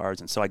business cards.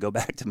 And so I go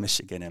back to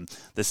Michigan, and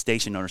the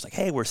station owner's like,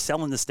 hey, we're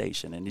selling the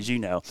station. And as you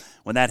know,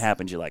 when that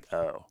happens, you're like,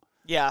 oh.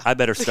 Yeah, I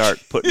better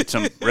start putting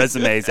some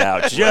resumes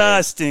out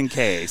just in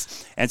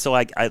case. And so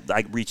I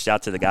reached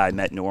out to the guy I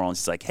met in New Orleans.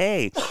 He's like,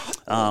 hey,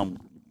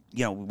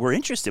 we're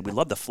interested. We'd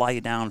love to fly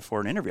you down for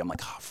an interview. I'm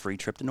like, free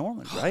trip to New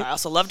Orleans, right? I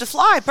also love to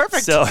fly.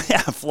 Perfect. So,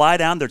 fly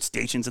down. There's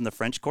stations in the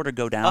French Quarter.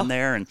 Go down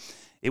there. And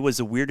it was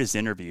the weirdest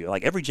interview.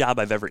 Like, every job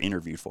I've ever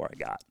interviewed for, I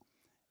got.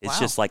 It's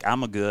just like,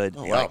 I'm a good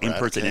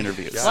in-person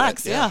interview.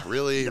 Flex,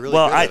 Really, really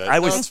well, good I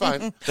was, it's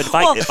fine.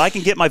 But if I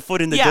can get my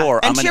foot in the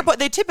door, and to your point,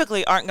 they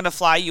typically aren't going to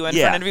fly you in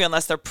for an interview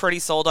unless they're pretty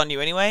sold on you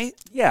anyway.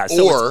 Yeah.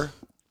 So or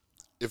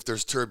if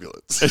there's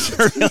turbulence.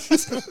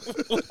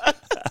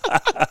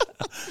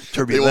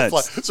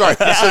 Turbulence. Sorry,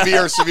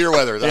 severe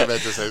weather. That I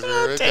meant to say.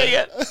 Dang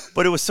it.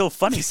 But it was so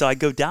funny. So I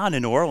go down to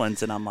New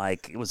Orleans, and I'm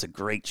like, it was a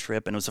great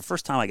trip, and it was the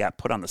first time I got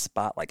put on the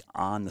spot,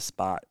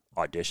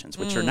 auditions,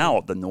 which are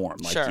now the norm.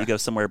 Like you go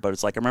somewhere, but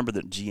it's like, I remember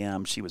the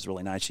GM, she was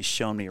really nice. She's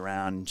showing me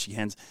around and she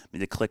hands me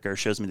the clicker,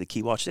 shows me the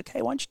key wall. She's like,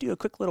 hey, why don't you do a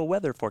quick little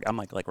weather for? I'm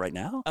like right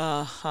now?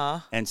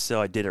 And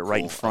so I did it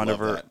right in front of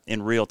her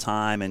in real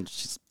time, and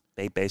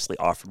they basically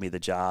offered me the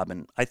job.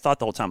 And I thought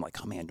the whole time, like,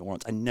 oh man, New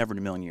Orleans. I never in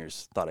a million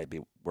years thought I'd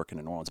be working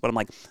in New Orleans. But I'm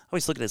like, I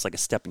always look at it as like a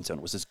stepping stone.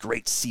 It was this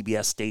great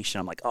CBS station.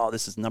 I'm like, oh,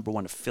 this is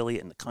 #1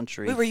 affiliate in the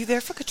country. Wait, were you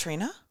there for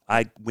Katrina?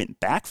 I went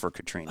back for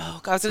Katrina. Oh,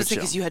 God, I was going to say,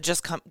 because you had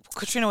just come.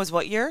 Katrina was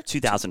what year?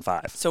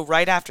 2005. So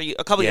right after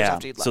a couple years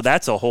after you left. So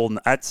that's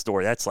that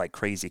story. That's like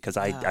crazy, because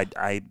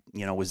I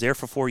was there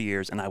for 4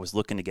 years, and I was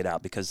looking to get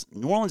out, because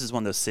New Orleans is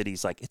one of those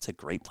cities, like, it's a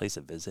great place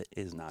to visit.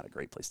 It is not a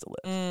great place to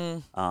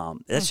live.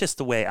 That's just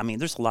the way. I mean,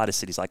 there's a lot of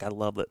cities. Like, I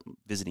love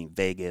visiting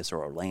Vegas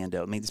or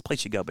Orlando. I mean, this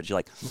place you go, but you're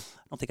like, I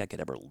don't think I could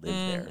ever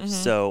live there.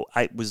 So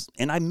I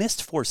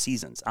missed 4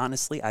 seasons.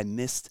 Honestly, I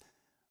missed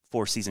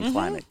 4-season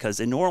climate,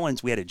 because in New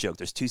Orleans we had a joke.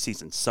 There's 2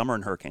 seasons: summer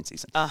and hurricane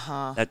season.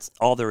 That's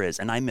all there is.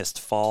 And I missed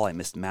fall. I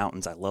missed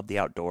mountains. I love the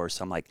outdoors.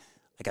 So I'm like,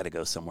 I got to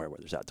go somewhere where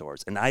there's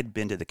outdoors. And I'd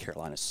been to the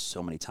Carolinas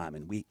so many times,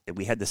 and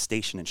we had the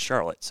station in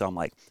Charlotte. So I'm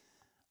like,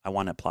 I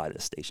want to apply to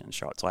the station in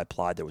Charlotte. So I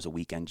applied. There was a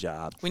weekend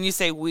job. When you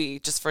say we,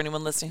 just for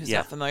anyone listening who's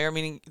not familiar,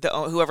 meaning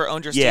whoever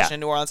owned your station in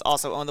New Orleans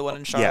also owned the one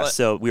in Charlotte. Yeah.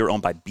 So we were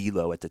owned by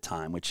Belo at the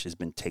time, which has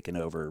been taken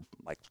over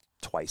like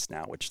twice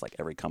now, which like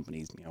every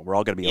company's, we're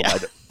all going to be owned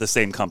by the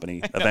same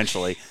company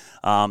eventually.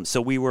 So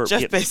we were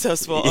Jeff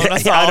Bezos will own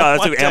us all. I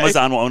know,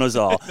 Amazon will own us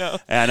all.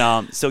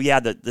 And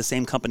the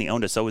same company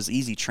owned us, so it was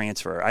easy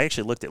transfer. I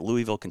actually looked at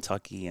Louisville,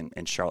 Kentucky,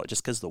 and Charlotte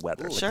just because of the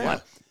weather.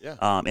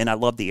 And I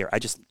love the air.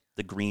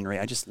 The greenery.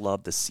 I just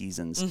love the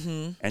seasons.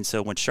 And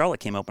so when Charlotte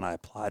came open, I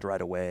applied right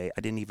away.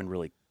 I didn't even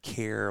really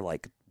care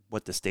like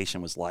what the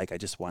station was like. I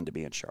just wanted to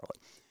be in Charlotte.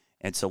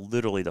 And so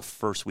literally the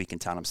first week in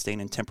town, I'm staying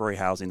in temporary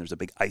housing. There's a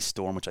big ice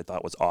storm, which I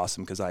thought was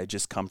awesome, because I had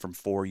just come from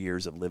 4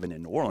 years of living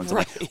in New Orleans.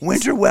 Right. I'm like,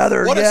 winter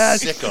weather, what a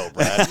sicko,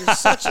 Brad. You're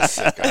such a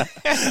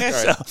sicko.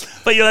 Right.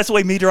 But that's the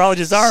way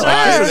meteorologists are.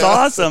 Like, this is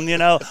awesome,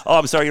 Oh,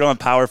 I'm sorry you don't have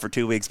power for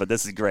 2 weeks, but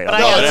this is great. But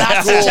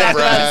that's cool,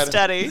 Brad.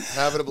 Steady.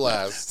 Having a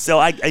blast. So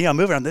I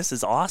moving on. This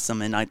is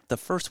awesome. And the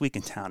first week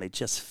in town, it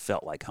just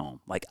felt like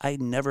home. Like I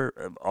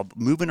never,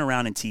 moving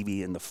around in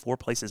TV in the 4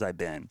 places I've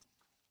been,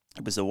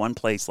 it was the one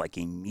place like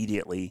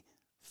immediately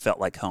felt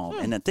like home.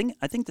 And I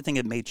think the thing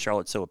that made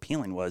Charlotte so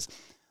appealing was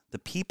the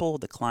people,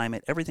 the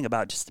climate, everything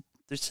about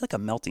there's just like a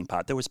melting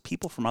pot. There was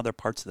people from other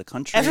parts of the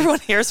country. Everyone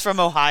here's from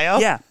Ohio.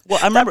 Yeah. Well,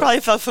 I remember. That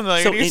probably felt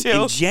familiar to you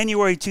too. In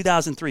January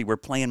 2003, we're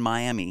playing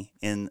Miami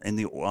in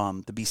the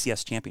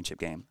BCS championship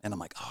game. And I'm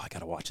like, oh, I got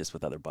to watch this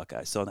with other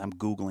Buckeyes. So I'm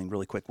Googling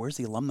really quick, where's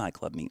the alumni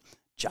club meet?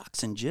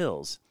 Jocks and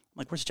Jills. I'm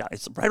like, where's Jock?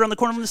 It's right around the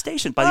corner from the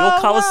station by the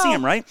old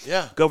Coliseum, right?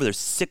 Yeah. Go over there,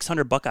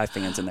 600 Buckeye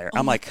fans in there.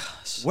 I'm like,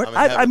 gosh.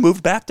 I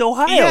moved back to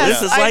Ohio.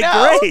 Yes, this is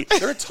like great.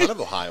 There are a ton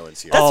of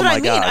Ohioans here. That's what I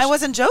mean. Gosh. I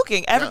wasn't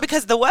joking.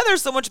 Because the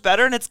weather's so much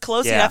better and it's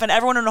close enough, and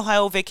everyone in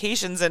Ohio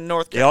vacations in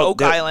Oak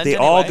Island. They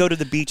all go to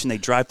the beach and they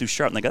drive through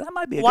Charlotte and they go, that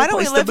might be a good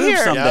place to move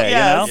someday.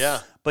 Yeah.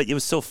 But it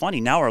was so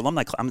funny. Now our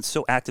alumni club, I'm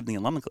so active in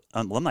the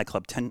alumni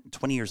club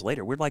 20 years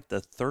later. We're like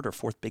the 3rd or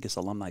 4th biggest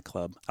alumni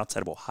club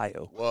outside of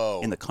Ohio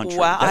in the country.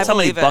 Wow, That's how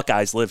many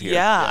Buckeyes live here.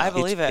 Yeah, I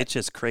believe it. It's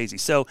just crazy.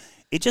 So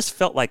it just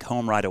felt like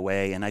home right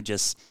away. And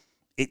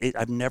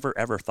I've never,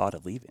 ever thought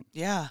of leaving.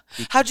 Yeah.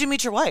 How'd you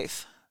meet your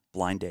wife?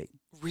 Blind date.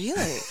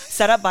 Really?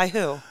 Set up by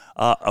who?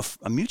 A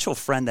mutual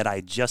friend that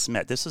I just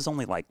met. This was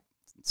only like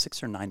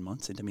 6 or 9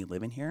 months into me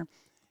living here.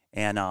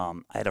 And I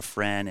had a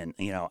friend, and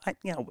I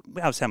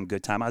was having a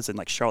good time. I was in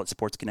like Charlotte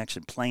Sports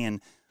Connection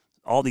playing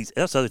all these.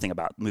 That's the other thing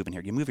about moving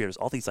here. You move here, there's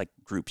all these like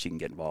groups you can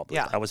get involved with.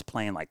 Yeah. I was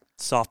playing like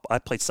softball. I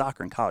played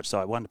soccer in college, so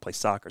I wanted to play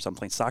soccer. So I'm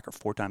playing soccer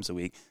 4 times a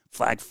week,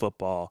 flag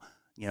football,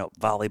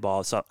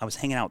 volleyball. So I was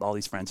hanging out with all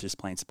these friends just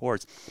playing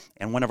sports.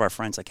 And one of our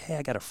friends like, hey,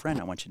 I got a friend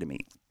I want you to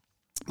meet.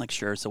 I'm like,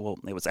 sure. So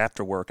it was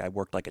after work. I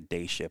worked like a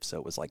day shift, so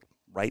it was like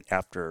right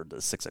after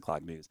the 6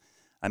 o'clock news.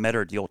 I met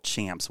her at the old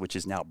Champs, which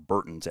is now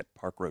Burton's at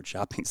Park Road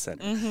Shopping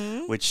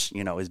Center, which,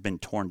 has been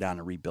torn down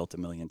and rebuilt a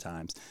million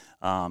times.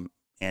 And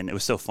it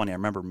was so funny. I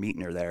remember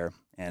meeting her there,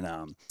 and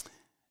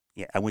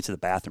I went to the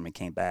bathroom and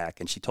came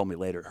back, and she told me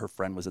later her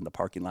friend was in the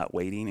parking lot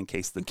waiting in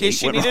case the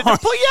gate went wrong.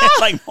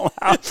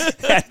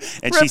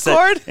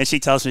 And she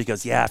tells me, she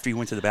goes, yeah, after you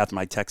went to the bathroom,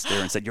 I texted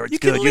her and said, it's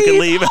good, you can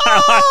leave.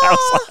 I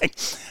was like,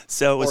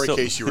 so it was in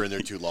case you were in there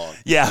too long.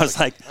 Yeah, I was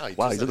like,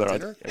 wow,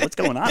 what's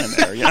going on in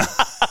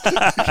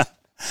there?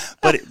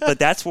 But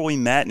that's where we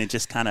met, and it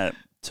just kind of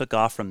took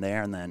off from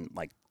there. And then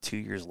like 2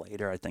 years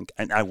later, I think,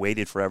 and I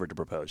waited forever to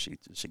propose.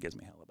 She gives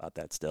me hell about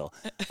that still.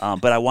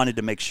 But I wanted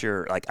to make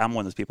sure, like I'm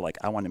one of those people, like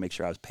I wanted to make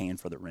sure I was paying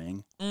for the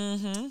ring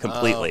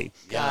completely.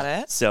 Got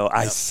it. So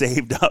I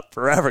saved up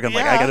forever. I'm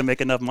like, I got to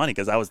make enough money,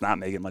 because I was not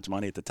making much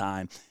money at the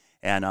time.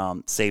 And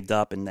saved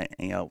up and,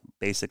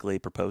 basically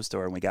proposed to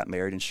her, and we got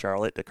married in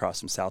Charlotte across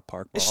from South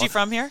Park. Is she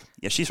from here?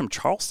 Yeah, she's from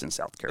Charleston,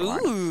 South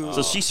Carolina. Ooh.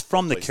 So she's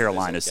from the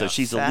Carolinas, so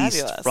she's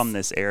Fabulous. at least from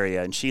this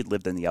area. And she had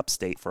lived in the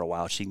upstate for a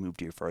while. She moved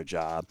here for a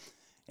job.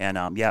 And,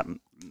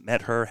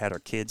 met her, had her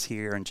kids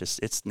here, and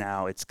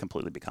it's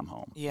completely become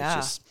home.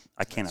 Yeah.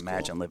 I can't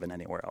imagine living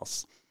anywhere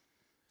else.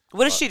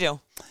 What does she do?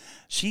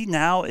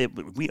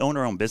 We own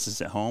our own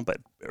business at home, but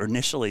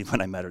initially when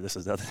I met her, this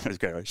is the other thing that was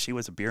great. She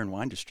was a beer and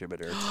wine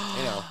distributor.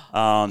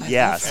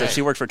 So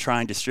she worked for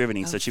Trine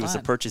Distributing, so she was the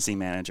purchasing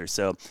manager.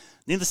 So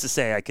needless to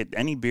say,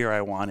 any beer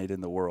I wanted in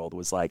the world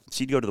was like,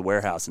 she'd go to the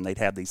warehouse and they'd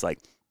have these like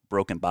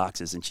broken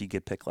boxes and she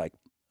could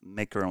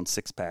make her own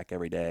 6-pack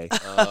every day.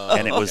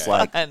 And it was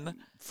like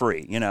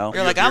free, you know.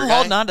 You're like, I'm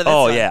holding on to this.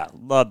 Oh, one. yeah.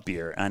 Love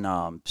beer.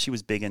 And she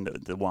was big into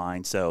the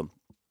wine. So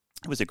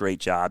it was a great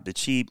job. But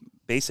she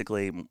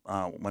basically,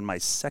 when my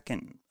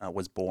second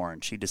was born,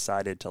 she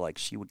decided to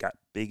she got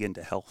big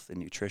into health and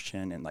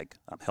nutrition and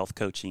health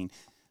coaching.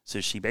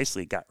 So she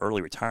basically got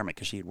early retirement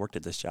because she had worked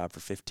at this job for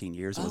 15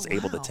 years and was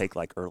able to take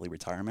early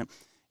retirement.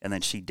 And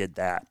then she did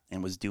that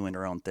and was doing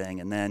her own thing.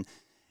 And then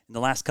in the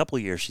last couple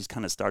of years, she's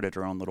kind of started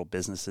her own little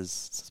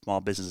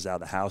small businesses out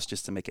of the house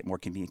just to make it more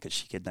convenient because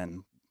she could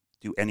then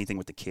do anything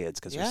with the kids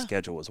because her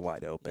schedule was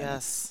wide open.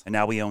 Yes. And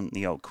now we own,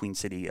 Queen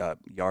City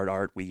Yard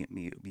Art. We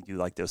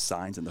do those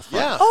signs in the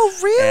front. Yeah. Oh,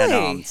 really?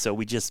 And so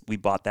we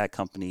bought that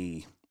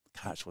company,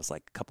 it was a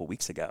couple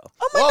weeks ago.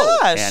 Oh my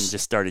gosh. And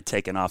just started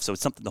taking off. So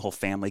it's something the whole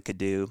family could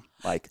do.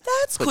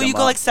 That's cool. You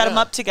go set them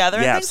up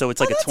together. Yeah. So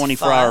it's a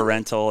 24-hour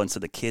rental. And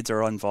so the kids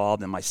are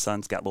involved and my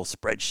son's got little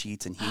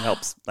spreadsheets and he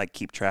helps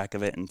keep track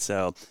of it.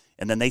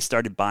 And then they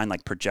started buying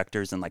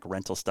projectors and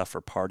rental stuff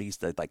for parties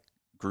to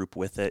group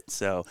with it.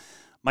 So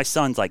my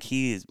son's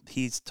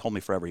he's told me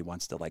forever he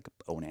wants to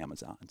own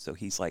Amazon. So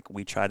he's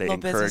we try to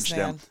encourage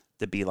them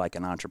to be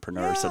an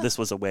entrepreneur. Yeah. So this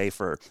was a way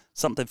for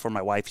something for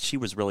my wife. She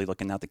was really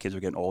looking out. The kids were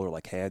getting older.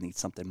 Hey, I need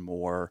something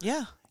more.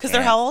 Yeah. Because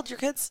they're how old, your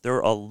kids? They're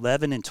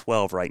 11 and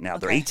 12 right now. Okay.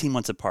 They're 18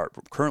 months apart.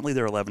 Currently,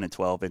 they're 11 and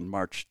 12. In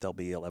March, they'll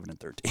be 11 and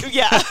 13.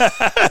 Yeah.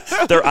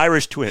 They're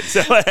Irish twins.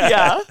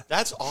 Yeah.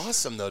 That's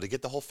awesome, though, to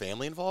get the whole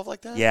family involved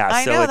like that. Yeah.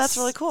 I know. That's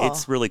really cool.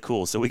 It's really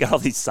cool. So we got all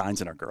these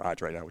signs in our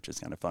garage right now, which is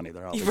kind of funny.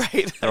 They're all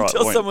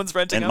until someone's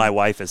renting and them. My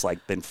wife has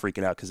been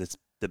freaking out because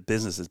the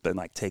business has been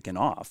taken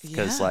off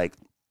because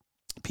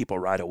people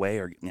right away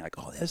are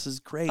oh, this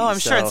is great. Oh, I'm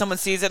sure. And someone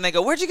sees it and they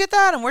go, "Where'd you get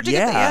that? And where'd you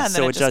get that?" Yeah, and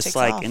then so it just takes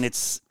off. And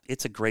it's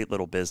a great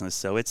little business.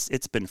 So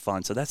it's been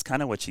fun. So that's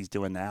kind of what she's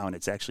doing now, and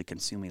it's actually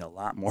consuming a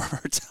lot more of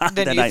her time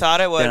than you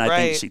thought it would. I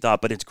think she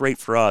thought, but it's great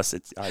for us.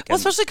 It's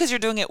especially because you're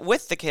doing it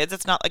with the kids.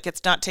 It's not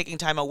it's not taking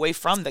time away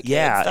from the kids.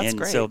 Yeah, that's and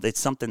great. so it's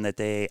something that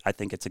I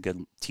think it's a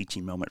good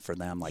teaching moment for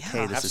them.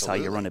 Hey, this is how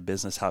you run a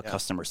business, how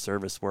customer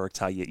service works,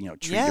 how you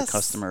treat your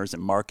customers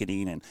and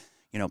marketing and.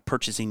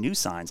 Purchasing new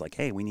signs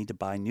hey, we need to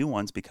buy new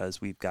ones because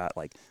we've got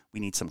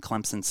we need some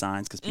Clemson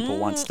signs because people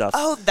want stuff.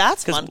 Oh,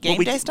 that's fun.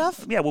 Game day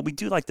stuff? Yeah, well, we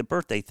do the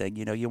birthday thing.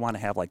 You want to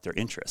have their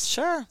interests.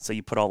 Sure. So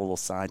you put all the little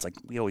signs.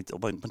 We always, a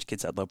bunch of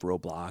kids that love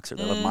Roblox or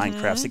they love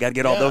Minecraft. So you got to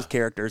get all those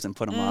characters and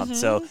put them up.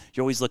 So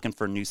you're always looking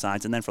for new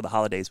signs. And then for the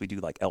holidays, we do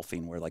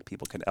elfing where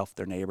people can elf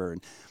their neighbor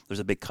and there's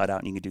a big cutout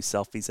and you can do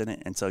selfies in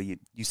it. And so you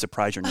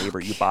surprise your neighbor,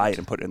 you buy it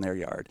and put it in their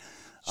yard.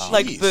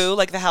 Boo,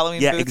 the Halloween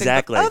Boo. Yeah,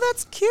 exactly. Thing. Oh,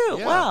 that's cute.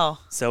 Yeah. Wow.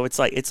 So it's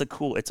it's a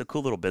cool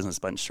little business,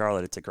 but in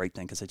Charlotte, it's a great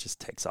thing because it just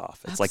takes off.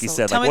 It's like you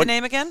said. Tell me the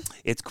name again.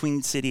 It's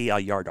Queen City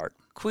Yard Art.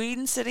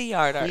 Queen City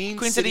Yard Art.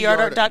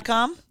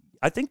 QueenCityYardArt.com.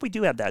 I think we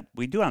do have that.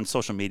 We do it on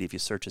social media if you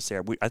search us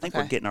there. I think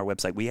we're getting our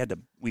website.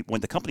 When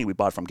the company we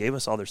bought from gave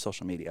us all their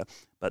social media,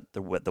 but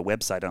the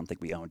website I don't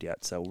think we owned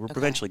yet. So we're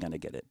eventually going to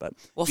get it. But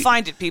we'll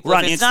find it, people. We're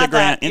on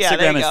Instagram and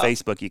go.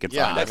 Facebook. You can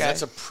find us.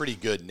 That's a pretty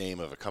good name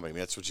of a company.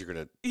 That's what you're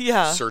going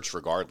to search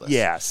regardless.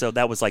 Yeah. So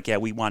that was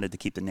we wanted to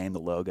keep the name, the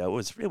logo.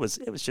 It was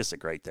just a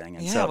great thing.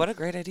 And what a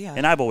great idea.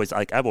 And I've always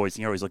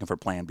you're always looking for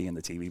plan B in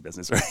the TV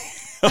business, right?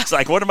 I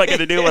was what am I going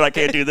to do when I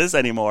can't do this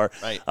anymore?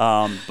 Right.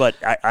 But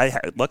I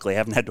luckily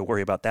haven't had to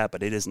worry about that.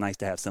 But it is nice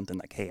to have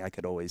something hey,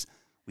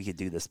 we could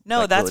do this.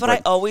 No, that's really what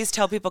I always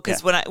tell people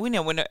because when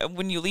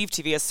you leave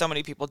TV, as so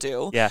many people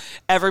do,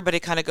 everybody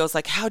kind of goes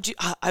how'd you?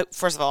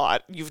 First of all,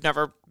 you've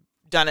never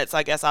done it, so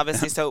I guess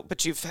obviously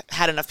but you've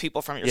had enough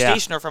people from your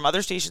station or from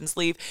other stations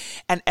leave,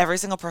 and every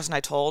single person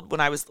I told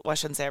when I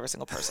shouldn't say every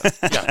single person.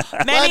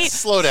 Let's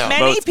slow down.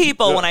 Many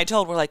people when I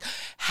told were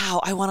how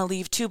I want to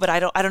leave too, but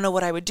I don't know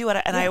what I would do,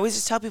 and I always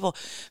just tell people,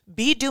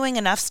 be doing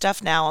enough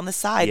stuff now on the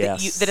side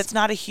that it's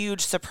not a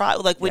huge surprise.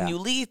 When you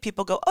leave,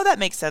 people go, oh, that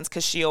makes sense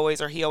because she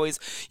always or he always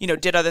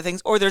did other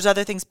things, or there's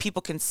other things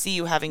people can see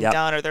you having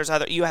done, or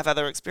you have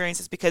other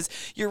experiences. Because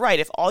you're right,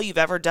 if all you've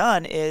ever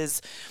done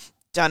is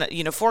done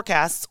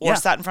forecasts or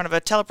sat in front of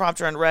a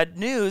teleprompter and read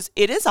news,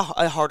 it is a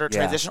harder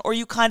transition. Or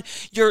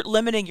you're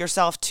limiting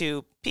yourself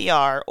to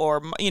PR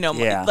or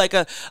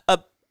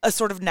a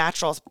sort of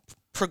natural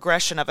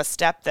progression of a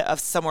step of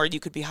somewhere you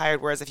could be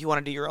hired. Whereas if you want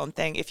to do your own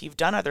thing, if you've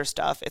done other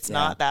stuff, it's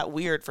not that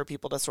weird for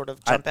people to sort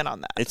of jump in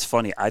on that. It's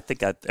funny. I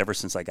think ever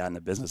since I got in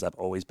the business, I've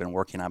always been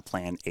working on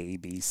plan A,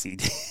 B, C,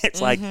 D.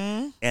 It's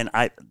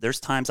and there's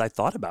times I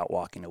thought about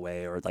walking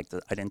away or I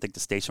didn't think the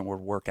station would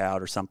work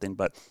out or something,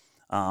 but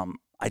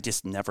I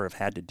just never have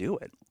had to do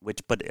it.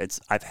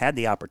 I've had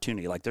the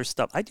opportunity. There's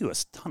stuff I do a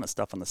ton of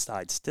stuff on the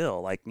side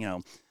still.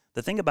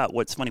 the thing about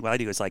what's funny, what I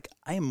do is like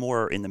I am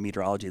more in the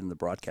meteorology than the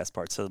broadcast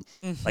part. So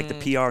like the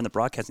PR and the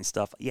broadcasting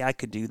stuff, yeah, I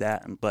could do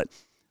that, but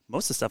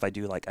most of the stuff I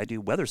do, like I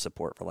do weather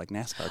support for like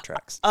NASCAR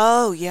tracks.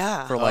 Oh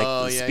yeah. For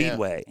like the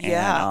Speedway.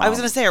 Yeah. And, I was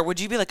gonna say, or would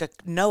you be like a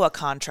NOAA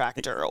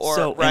contractor,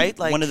 or right?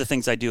 Like one of the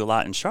things I do a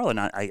lot in Charlotte,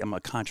 I am a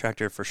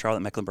contractor for Charlotte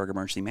Mecklenburg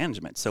Emergency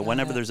Management. So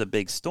whenever there's a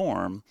big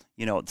storm,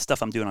 the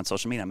stuff I'm doing on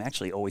social media, I'm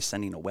actually always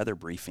sending a weather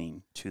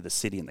briefing to the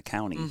city and the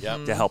county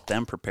to help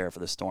them prepare for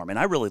the storm. And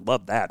I really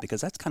love that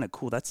because that's kind of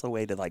cool. That's the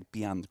way to like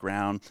be on the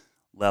ground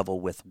level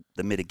with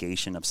the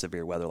mitigation of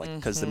severe weather, like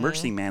because the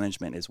emergency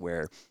management is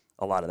where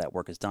a lot of that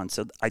work is done.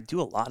 So I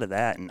do a lot of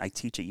that, and I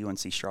teach at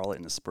UNC Charlotte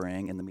in the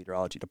spring in the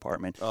meteorology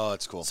department. Oh,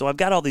 that's cool. So I've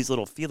got all these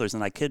little feelers,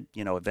 and I could,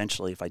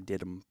 eventually, if I did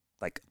them,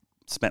 like,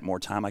 spent more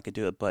time, I could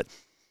do it. But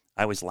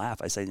I always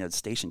laugh. I say, the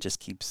station just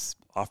keeps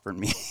offering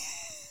me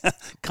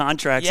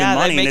contracts and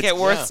money. Yeah, they make it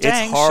worth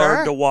staying. It's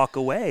hard to walk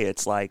away.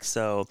 It's like,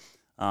 so,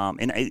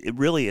 and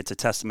it's a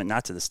testament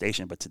not to the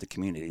station, but to the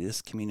community.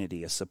 This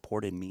community has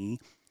supported me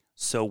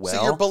so well.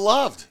 So you're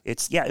beloved.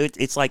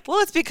 It's like, well,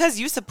 it's because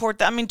you support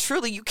that. I mean,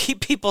 truly, you keep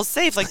people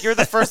safe. Like you're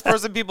the first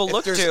person people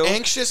look to. There's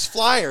anxious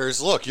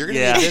flyers. Look, you're going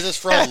to be in business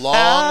for a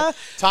long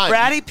time.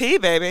 Bratty P,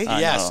 baby.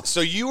 Yes. So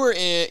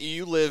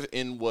you live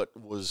in what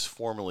was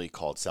formerly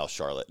called South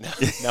Charlotte.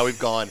 Now we've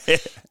gone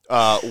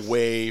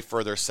way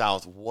further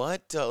south.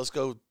 Let's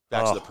go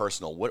back to the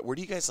personal. Where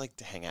do you guys like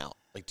to hang out?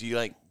 Like,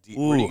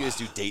 where do you guys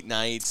do date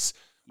nights?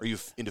 Are you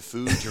into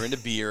food? You're into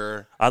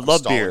beer. I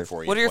love beer.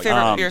 For you. What are your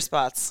favorite beer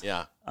spots?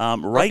 Yeah.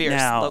 Right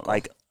now, local?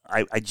 Like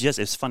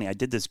it's funny. I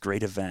did this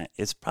great event.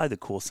 It's probably the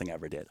coolest thing I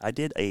ever did. I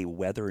did a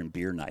weather and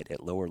beer night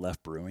at Lower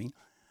Left Brewing.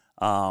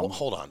 Well,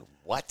 hold on.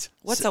 What?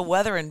 What's a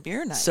weather and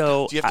beer night?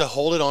 So do you have to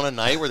hold it on a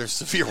night where there's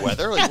severe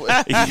weather? Like,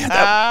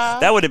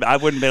 that would have. I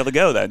wouldn't be able to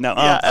go then. No,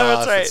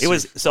 that's right. It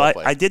was so.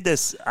 I did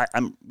this.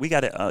 We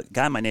got a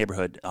guy in my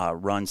neighborhood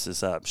runs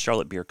this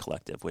Charlotte Beer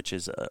Collective, which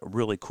is a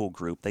really cool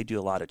group. They do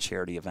a lot of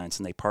charity events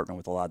and they partner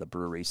with a lot of the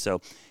breweries.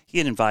 So he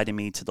had invited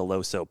me to the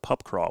Loso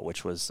Pup Crawl,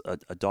 which was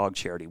a dog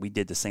charity. We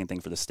did the same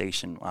thing for the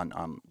station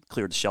on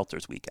Clear the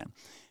Shelters weekend.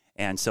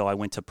 And so I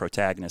went to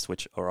Protagonist,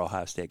 which are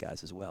Ohio State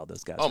guys as well.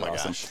 Those guys are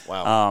awesome. Gosh.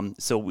 Wow.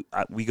 So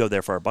we go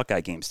there for our Buckeye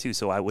games, too.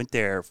 So I went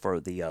there for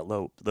the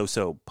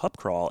Loso Pup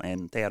Crawl,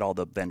 and they had all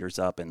the vendors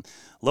up. And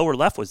Lower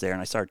Left was there,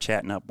 and I started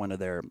chatting up one of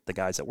the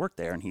guys that worked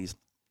there. And he's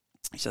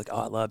like,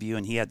 oh, I love you.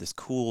 And he had this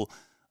cool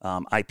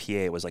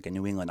IPA. It was like a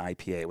New England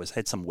IPA. It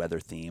had some weather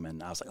theme.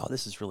 And I was like, oh,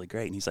 this is really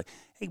great. And he's like,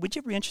 hey, would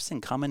you be interested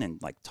in coming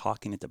and, like,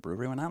 talking at the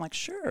brewery? And I'm like,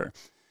 sure.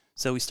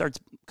 So he starts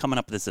coming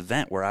up with this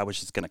event where I was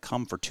just going to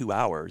come for 2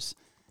 hours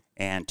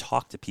and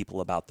talk to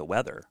people about the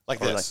weather. Like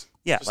this.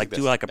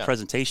 Do like a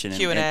presentation.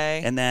 Q&A.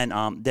 And then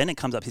it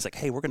comes up, he's like,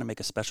 hey, we're going to make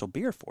a special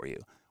beer for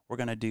you. We're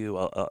going to do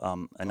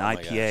an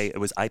IPA. It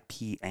was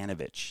IP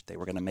Anovich. They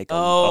were going to make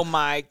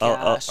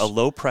a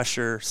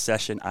low-pressure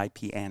session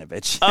IP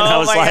Anovich. And I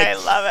was I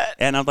love it.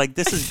 And I'm like,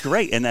 this is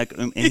great. And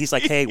he's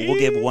like, hey, we'll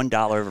give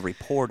 $1 of a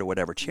report or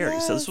whatever charity.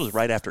 Yes. So this was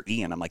right after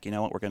Ian. I'm like, you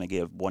know what? We're going to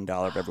give $1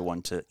 of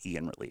everyone to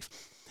Ian Relief.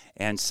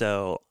 And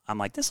so I'm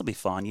like, this will be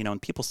fun,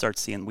 and people start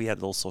seeing, we had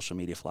a little social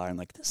media flyer. I'm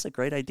like, this is a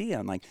great idea.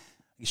 I'm like,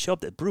 you show up,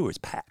 the brewer's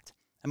packed.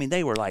 I mean,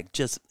 they were like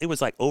it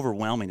was like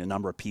overwhelming the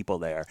number of people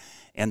there.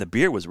 And the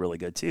beer was really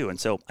good too. And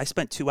so I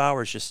spent 2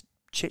 hours just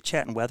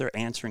chit-chatting weather,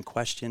 answering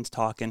questions,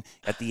 talking.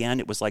 At the end,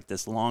 it was like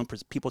this long,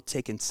 people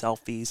taking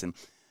selfies. And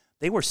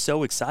they were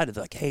so excited.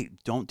 They're like, hey,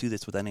 don't do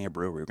this with any other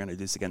brewery. We're going to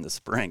do this again this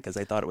spring because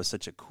they thought it was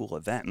such a cool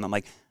event. And I'm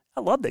like, I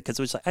loved it because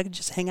it was like I could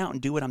just hang out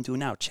and do what I'm doing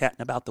now, chatting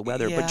about the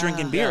weather, but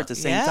drinking beer at the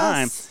same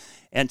time.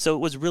 And so it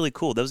was really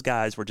cool. Those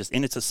guys were just,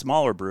 and it's a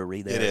smaller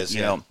brewery. There, it is,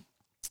 you know.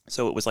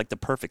 So it was like the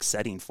perfect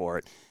setting for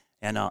it.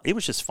 And it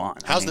was just fun.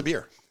 How's the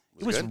beer?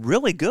 It was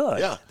really good.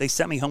 Yeah. They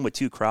sent me home with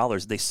 2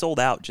 crawlers. They sold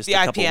out just a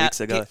couple weeks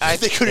ago.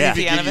 They couldn't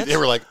even give you, they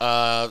were like,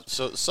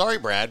 so sorry,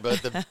 Brad,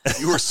 but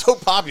you were so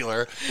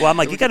popular. Well, I'm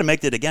like, you got to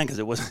make it again because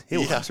it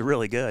was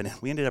really good.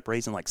 We ended up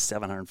raising like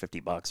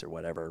 $750 or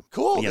whatever.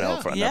 Cool.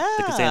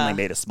 Because they only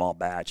made a small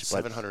batch.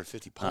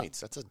 750 pints.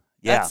 That's a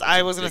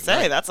I was going to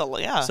say, that's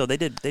a So they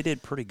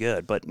did pretty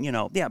good. But,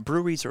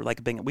 breweries are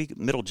like a big,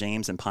 Middle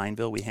James and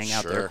Pineville, we hang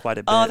out there quite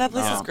a bit. Oh, that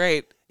place is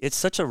great. It's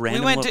such a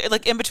random. We went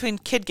to in between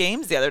kid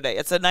games the other day.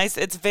 It's a nice.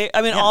 It's very.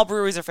 I mean, all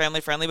breweries are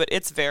family friendly, but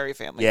it's very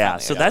family friendly. Yeah,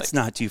 so that's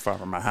not too far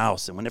from my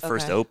house. And when it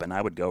first opened,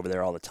 I would go over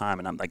there all the time.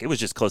 And I'm like, it was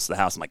just close to the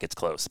house. I'm like, it's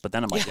close. But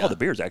then I'm like, the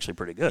beer's actually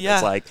pretty good. Yeah.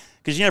 It's like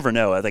because you never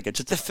know. I think it's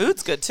just the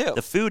food's good too.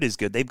 The food is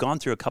good. They've gone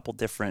through a couple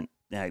different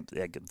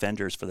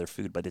vendors for their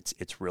food, but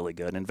it's really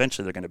good. And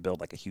eventually they're going to build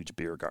like a huge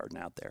beer garden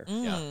out there.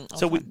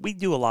 So we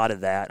do a lot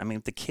of that. I mean,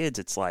 with the kids,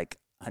 it's like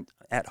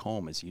at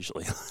home is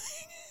usually.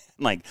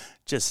 Like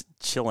just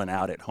chilling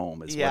out at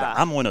home is what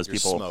I'm one of those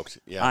people. Smoked.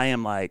 Yeah. I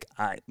am like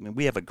I mean,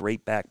 we have a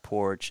great back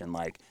porch and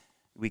like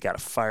we got a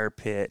fire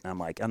pit and I'm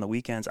like on the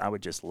weekends I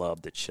would just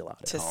love to chill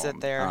out at home. To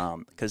sit there.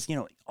 Because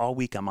all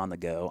week I'm on the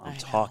go. I'm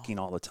talking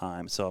all the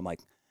time. So I'm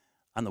like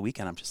on the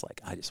weekend, I'm just like,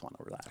 I just want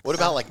to relax. What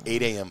about like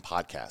 8 a.m.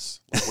 podcasts?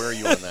 Where are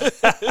you on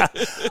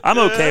that? I'm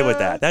okay with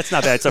that. That's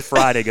not bad. It's a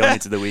Friday going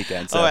into the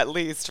weekend. So. Oh, at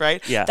least,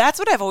 right? Yeah. That's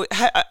what I've always,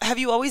 have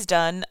you always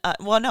done?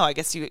 Well, no, I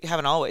guess you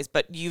haven't always,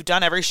 but you've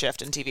done every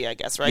shift in TV, I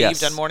guess, right? Yes.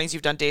 You've done mornings,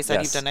 you've done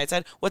dayside, Yes. you've done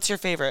nightside. What's your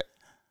favorite?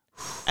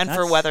 And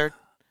for weather?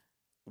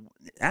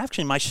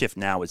 Actually, my shift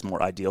now is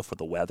more ideal for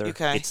the weather.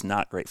 Okay. It's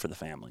not great for the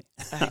family.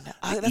 I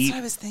know. That's what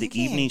I was thinking. The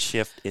evening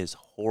shift is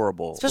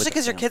horrible. Especially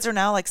because your kids are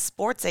now like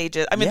sports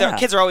ages. I mean, Yeah. their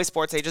kids are always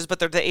sports ages, but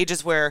they're the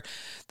ages where,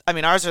 I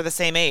mean, ours are the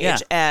same age, Yeah.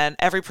 and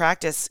every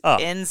practice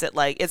ends at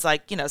like, it's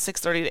like,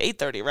 6:30 to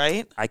 8:30,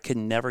 right? I could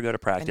never go to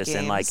practice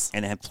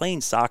and have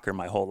playing soccer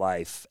my whole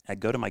life. I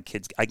go to my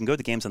kids. I can go to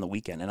the games on the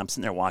weekend, and I'm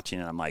sitting there watching,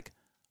 and I'm like,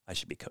 I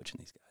should be coaching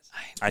these guys.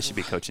 I should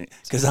be coaching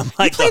because I'm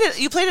like,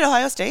 you played at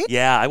Ohio State?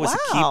 Yeah, I was a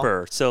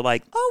keeper. So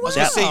like, I was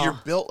going to say you're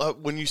built.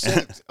 When you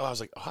said, I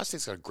was like, Ohio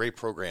State's got a great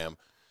program,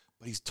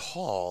 but he's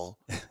tall.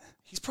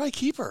 He's probably a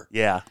keeper.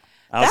 Yeah.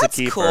 I was a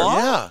keeper. Cool.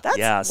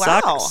 Yeah.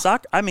 Wow.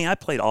 Soccer. I mean, I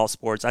played all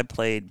sports. I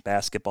played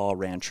basketball,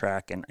 ran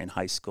track in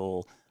high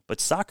school,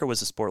 but soccer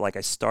was a sport. Like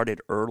I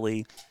started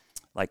early,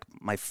 like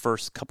my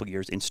first couple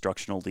years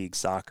instructional league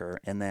soccer,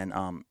 and then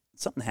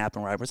something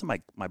happened where I was in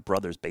my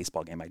brother's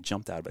baseball game. I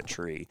jumped out of a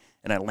tree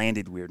and I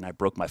landed weird and I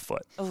broke my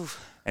foot.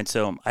 Oof. And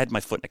so I had my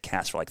foot in a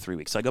cast for like 3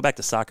 weeks. So I go back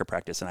to soccer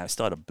practice and I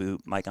still had a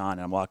boot mic on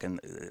and I'm walking.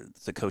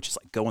 The coach is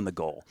like, go in the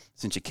goal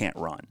since you can't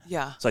run.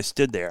 Yeah. So I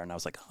stood there and I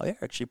was like, oh, you're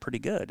actually pretty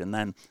good. And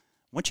then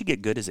once you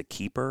get good as a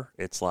keeper,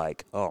 it's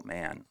like, oh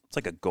man, it's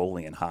like a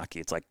goalie in hockey.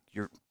 It's like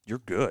you're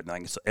good.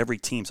 Like, so every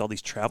team, so all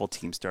these travel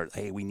teams start,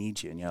 hey, we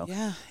need you,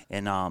 Yeah.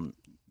 And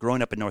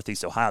growing up in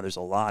Northeast Ohio, there's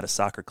a lot of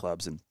soccer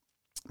clubs, and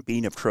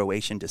being of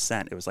Croatian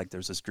descent, it was like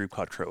there's this group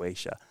called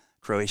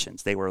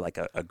Croatians. They were like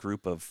a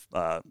group of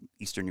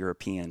Eastern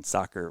European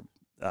soccer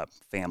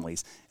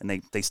families,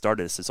 and they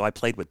started this. So I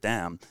played with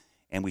them,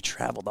 and we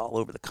traveled all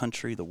over the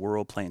country, the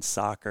world, playing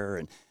soccer,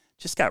 and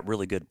just got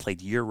really good.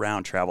 Played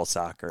year-round travel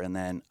soccer, and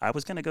then I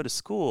was going to go to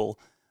school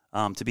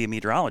to be a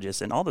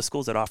meteorologist, and all the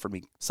schools that offered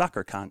me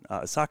soccer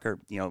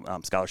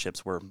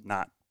scholarships were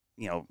not,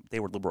 they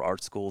were liberal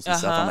arts schools and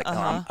stuff. I'm like,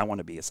 no, I want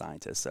to be a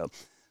scientist.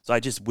 So I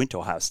just went to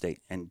Ohio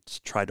State and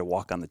tried to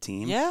walk on the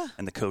team. Yeah.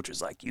 And the coach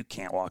was like, you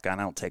can't walk on.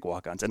 I don't take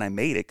walk-ons. And I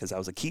made it because I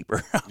was a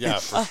keeper. Yeah,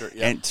 for sure.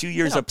 Yeah. And 2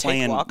 years of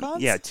playing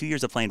walk-ons? 2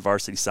 years of playing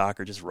varsity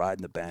soccer, just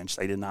riding the bench.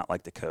 I did not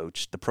like the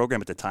coach. The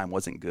program at the time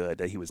wasn't good.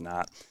 He was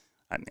not.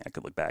 I mean, I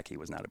could look back. He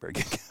was not a very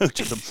good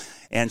coach.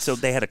 And so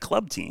they had a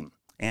club team.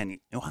 And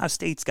Ohio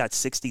State's got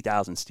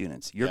 60,000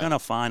 students. You're going to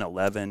find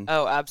 11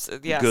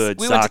 absolutely. Yes. good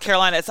We soccer. went to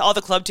Carolina. It's all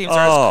the club teams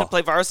are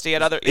play varsity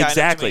at other. Yeah,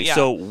 exactly. Yeah.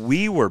 So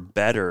we were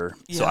better.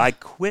 Yeah. So I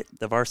quit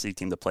the varsity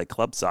team to play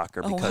club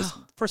soccer because,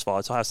 first of all,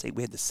 it's Ohio State.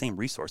 We had the same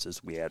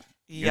resources. We had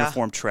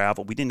uniform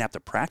travel. We didn't have to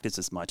practice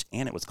as much,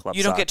 and it was club soccer.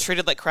 You don't get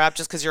treated like crap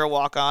just because you're a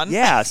walk-on.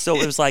 Yeah.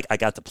 So it was like I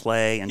got to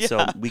play, and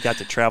so we got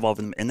to travel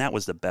over them, and that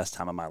was the best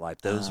time of my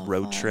life. Those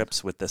road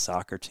trips with the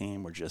soccer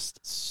team were just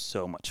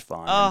so much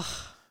fun.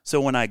 So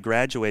when I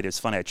graduated, it's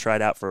funny. I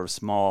tried out for a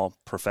small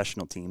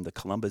professional team, the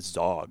Columbus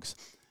Zogs.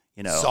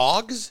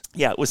 Zogs?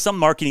 Yeah, it was some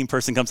marketing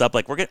person comes up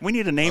like, we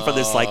need a name for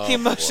this. Like he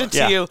motioned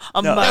to you,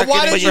 marketing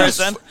why did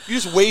person. You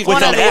just waved it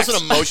off. It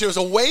wasn't a motion. It was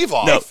a wave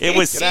off. No, it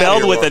was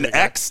spelled with an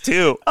X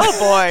too. Oh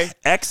boy,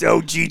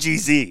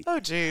 XOGGZ. Oh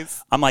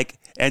jeez. I'm like,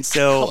 and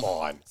so come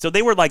on. So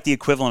they were like the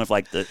equivalent of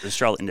like the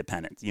Charlotte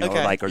Independent,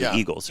 or the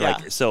Eagles, right?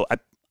 Yeah. So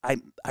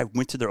I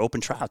went to their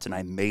open tryouts and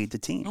I made the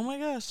team. Oh my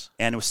gosh.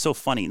 And it was so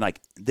funny. Like,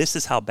 this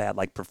is how bad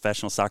like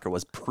professional soccer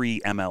was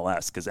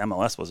pre-MLS, because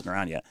MLS wasn't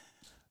around yet.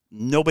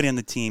 Nobody on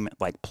the team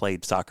like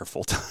played soccer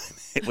full time.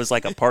 It was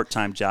like a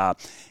part-time job.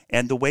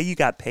 And the way you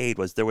got paid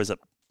was there was a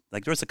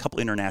couple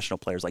international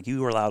players. Like,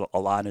 you were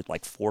allotted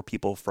like 4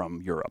 people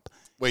from Europe.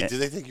 Wait, did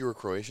they think you were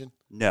Croatian?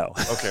 No.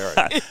 Okay, all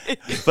right.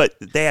 But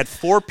they had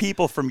 4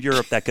 people from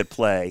Europe that could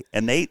play,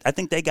 and I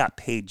think they got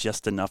paid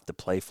just enough to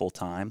play full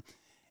time.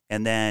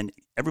 And then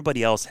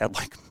everybody else had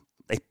like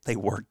they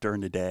worked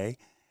during the day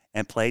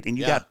and played, and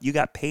you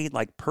got paid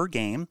like per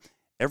game.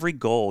 Every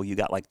goal you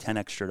got like $10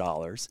 extra.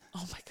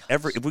 Oh my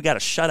god! If we got a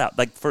shutout,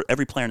 like for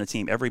every player on the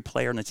team, every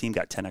player on the team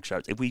got 10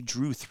 extra. If we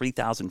drew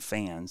 3,000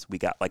 fans, we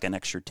got like an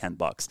extra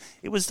 $10.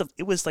 It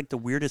was like the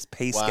weirdest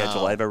pay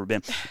schedule I've ever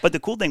been. But the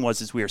cool thing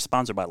was we were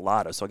sponsored by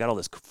Lotto, so I got all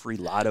this free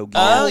Lotto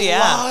gear. Oh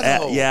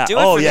yeah, yeah. Do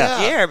it for the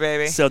gear,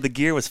 baby. So the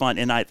gear was fun,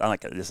 and I'm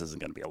like, this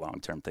isn't going to be a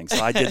long-term thing.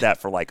 So I did that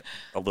for like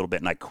a little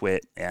bit, and I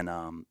quit, and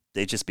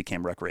it just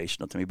became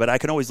recreational to me. But I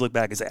can always look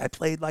back and say I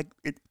played like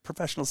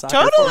professional soccer.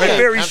 Totally, for a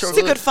very short.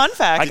 It's a good fun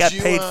fact. I got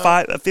paid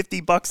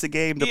 $50 a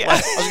game to play. I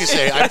was gonna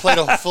say I played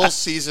a full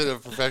season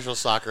of professional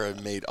soccer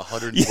and made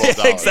 $112.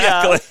 Yeah,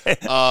 exactly.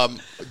 Did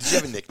you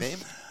have a nickname?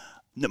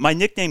 My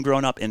nickname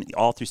growing up and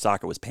all through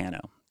soccer was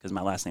Pano, because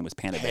my last name was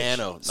Panovich.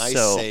 Pano,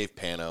 nice save,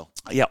 Pano.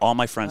 Yeah, all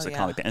my friends would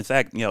call me Pano. In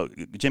fact,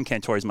 Jim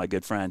Cantore is my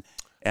good friend.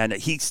 And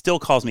he still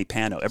calls me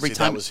Pano every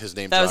time. That was his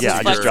name. That was his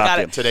I just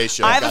dropped it. Today's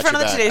Show. I have a friend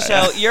on the Today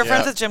Show. You're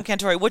friends with Jim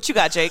Cantore. What you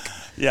got, Jake?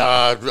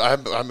 Yeah,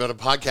 I'm on a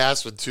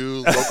podcast with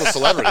 2 local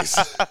celebrities.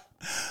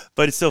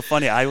 But it's so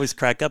funny. I always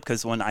crack up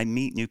because when I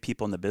meet new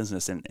people in the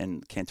business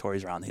and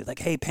Cantori's around, he's like,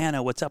 "Hey,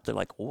 Pano, what's up?" They're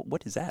like,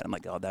 "What is that?" I'm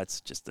like, "Oh,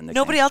 that's just the nickname."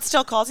 Nobody else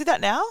still calls you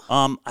that now?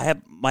 I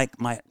have my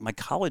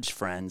college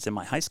friends and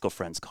my high school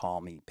friends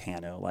call me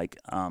Pano. Like,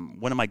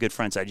 one of my good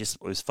friends, it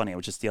was funny. I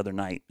was just the other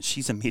night.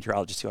 She's a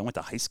meteorologist too. I went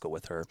to high school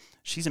with her.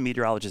 She's a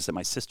meteorologist at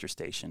my sister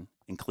station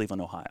in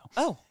Cleveland, Ohio.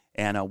 Oh.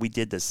 And we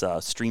did this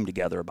stream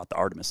together about the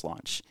Artemis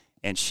launch.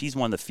 And she's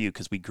one of the few,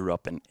 because we grew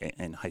up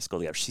in high school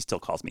together. She still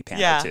calls me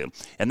Pano too.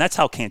 And that's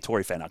how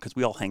Cantori found out, because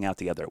we all hang out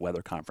together at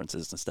weather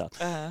conferences and stuff.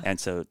 Uh-huh. And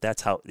so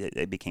that's how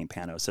it became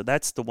Pano. So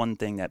that's the one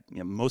thing that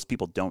most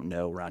people don't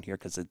know around here,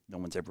 because no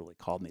one's ever really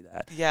called me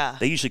that. Yeah.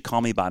 They usually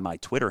call me by my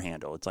Twitter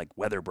handle. It's like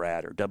Weather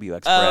Brad or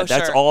WX Brad.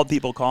 That's all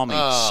people call me.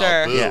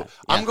 Sure. Yeah.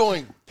 I'm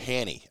going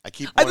Panny. I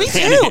keep me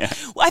too.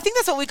 Well, I think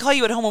that's what we call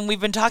you at home when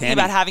we've been talking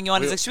about having you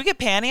on. It's like, should we get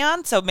Panny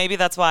on? So maybe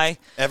that's why.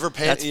 Ever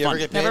Panny? You ever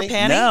get Panny? Never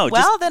Panny? No.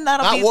 Well, then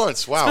that'll be not once.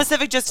 Wow.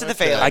 Specific just to the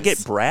fans. I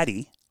get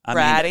Braddy.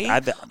 Braddy?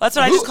 That's what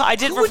I just call. I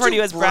did refer to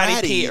you as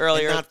Braddy P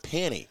earlier. Not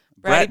Panny.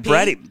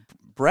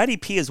 Braddy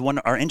P is one.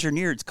 Our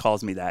engineer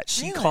calls me that.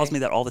 She calls me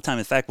that all the time.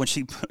 In fact, when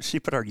she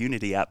put our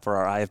Unity app for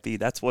our IFB,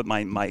 that's what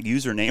my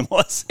username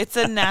was. It's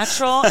a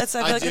natural. I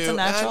feel like it's a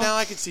natural. Now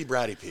I can see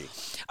Braddy P.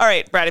 All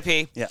right, Braddy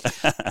P. Yeah.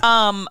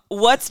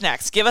 What's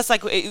next? Give us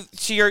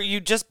you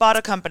just bought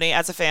a company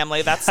as a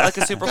family. That's like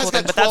a super cool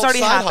thing, but that's already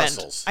happened.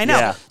 Hustles. I know.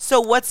 Yeah.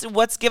 So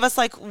what's give us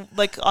like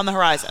on the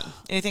horizon?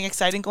 Anything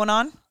exciting going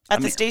on?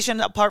 The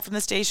station, apart from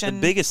the station?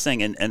 The biggest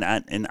thing, and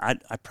I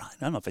probably,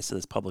 I don't know if I said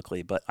this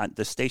publicly, but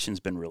the station's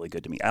been really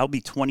good to me. I'll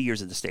be 20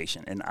 years at the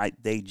station, and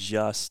they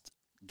just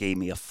gave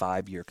me a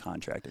 5-year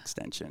contract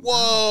extension.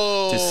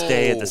 Whoa! To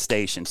stay at the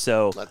station.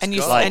 So and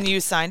you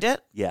signed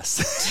it?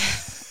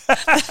 Yes.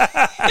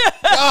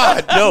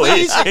 God, no,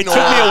 it took me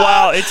a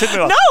while.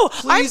 No,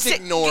 please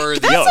ignore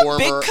the That's former. A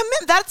big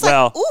commitment. That's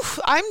like, oof,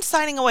 I'm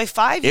signing away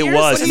 5 years. It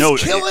was. But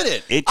he's killing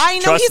it. I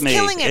know he's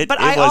killing it,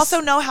 but I also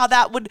know how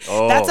that would.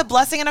 That's a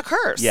blessing and a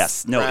curse.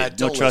 Yes. No. Brad,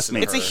 trust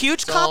me. It's a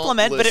huge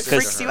compliment, but it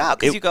freaks you out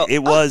because you go. It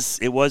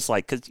was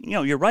like, because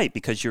you're right,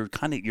 because you're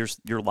kind of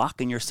you're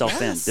locking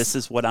yourself in. This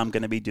is what I'm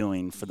going to be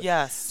doing for the.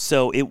 Yes.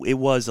 So it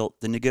was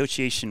the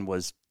negotiation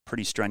was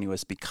pretty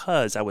strenuous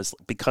because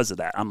of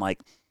that. I'm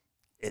like,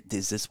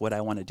 is this what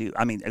I want to do?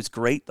 I mean, it's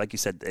great. Like you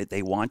said,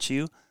 they want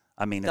you.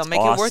 I mean, they'll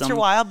make it worth your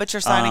while, but you're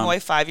signing away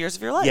 5 years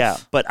of your life. Yeah,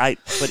 but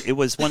it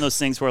was one of those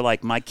things where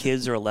like my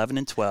kids are 11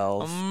 and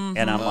 12,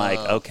 and I'm like,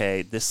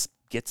 okay, this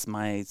gets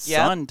my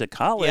son to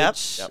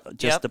college,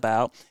 just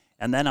about.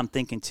 And then I'm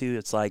thinking too,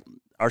 it's like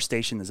our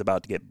station is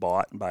about to get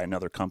bought by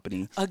another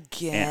company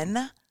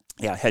again.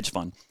 Hedge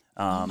fund.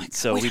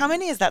 So wait, how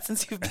many is that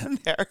since you've been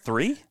there?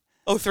 3.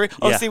 Oh, 3.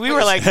 Oh, see, we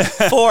were like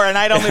 4, and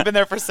I'd only been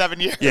there for 7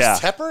 years. Yeah.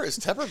 Is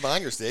Tepper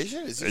buying your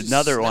station? Is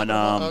another one?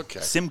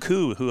 Sim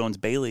Koo, who owns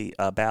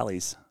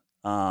Bally's.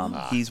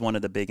 He's one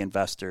of the big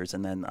investors,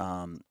 and then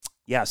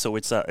so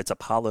it's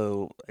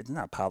Apollo. It's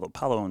not Apollo.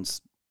 Apollo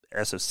owns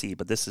SOC,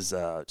 but this is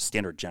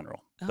Standard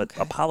General. But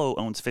Apollo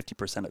owns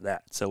 50% of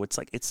that, so it's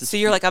like it's. So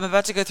you're like, I'm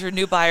about to go through a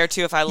new buyer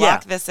too if I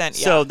lock this in. Yeah.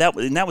 So that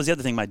was the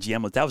other thing. My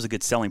GM that was a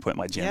good selling point.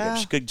 My GM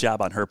did a good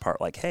job on her part.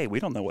 Like, hey, we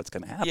don't know what's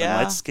going to happen. Yeah.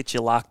 Let's get you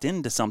locked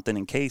into something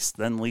in case.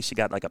 Then at least you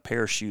got like a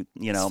parachute.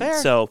 That's fair.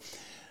 So,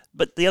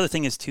 but the other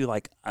thing is too,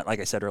 like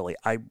I said earlier,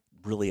 I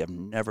really have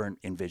never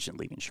envisioned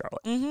leaving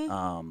Charlotte.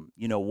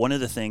 Mm-hmm. One of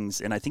the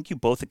things, and I think you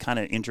both kind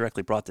of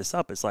indirectly brought this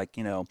up, is like,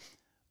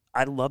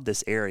 I love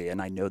this area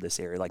and I know this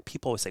area. Like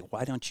people always say,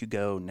 why don't you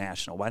go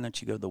national? Why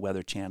don't you go to the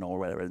Weather Channel or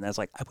whatever? And I was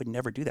like, I would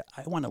never do that.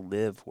 I want to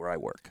live where I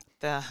work.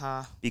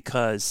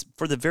 Because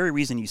for the very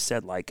reason you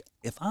said, like,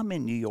 if I'm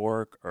in New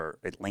York or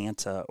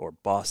Atlanta or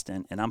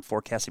Boston and I'm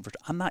forecasting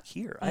I'm not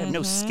here. I have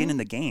no skin in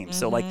the game.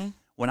 So like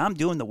when I'm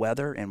doing the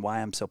weather and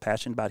why I'm so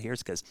passionate about here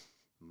is because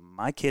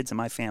my kids and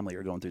my family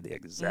are going through the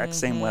exact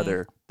same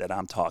weather that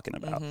I'm talking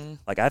about.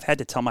 Like I've had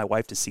to tell my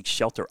wife to seek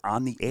shelter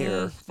on the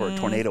air for a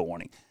tornado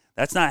warning.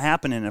 That's not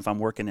happening if I'm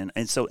working in.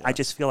 And so I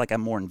just feel like I'm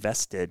more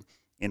invested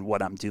in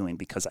what I'm doing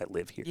because I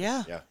live here.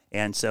 Yeah.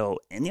 And so,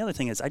 and the other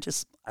thing is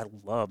I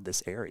love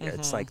this area.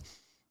 It's like,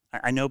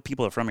 I know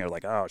people are from here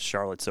like, oh,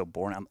 Charlotte's so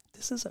boring.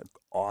 This is an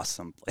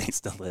awesome place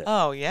to live.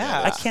 Oh,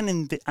 yeah.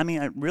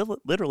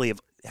 Literally,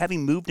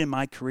 having moved in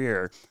my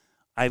career,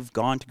 I've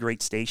gone to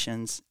great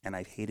stations and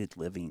I've hated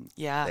living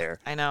there.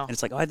 I know. And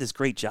it's like, I had this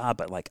great job,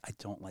 but like, I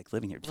don't like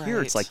living here. Right.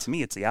 Here, it's like, to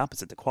me, it's the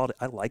opposite. The quality,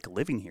 I like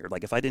living here.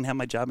 Like if I didn't have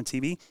my job in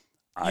TV,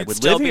 I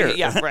would live here.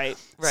 Yeah, right.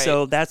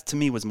 So that to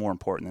me was more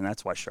important, and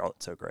that's why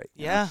Charlotte's so great.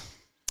 Yeah.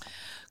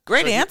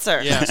 Great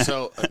answer. Yeah,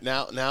 so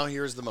now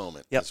here's the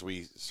moment as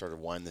we sort of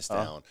wind this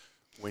down.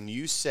 When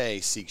you say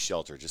seek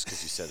shelter, just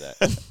because you said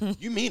that,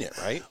 you mean it,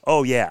 right?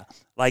 Oh, yeah.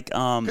 Like,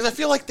 because I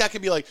feel like that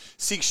could be like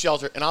seek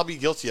shelter, and I'll be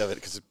guilty of it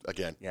because,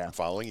 again, I'm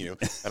following you,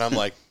 and I'm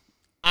like,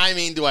 I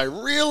mean, do I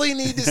really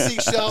need to seek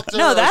shelter?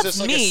 No,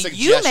 that's me.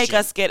 You make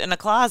us get in a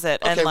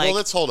closet and okay, well,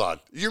 let's hold on.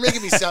 You're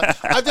making me sound.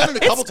 I've done it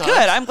a couple times. It's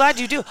good. I'm glad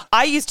you do.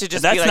 I used to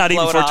just. That's be like, not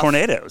even for off.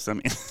 tornadoes. I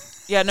mean.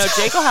 Yeah, no,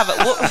 Jake will have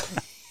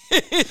it.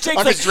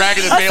 I'm just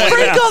dragging this Bailey.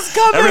 Sprinkles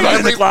coming. Everybody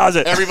in the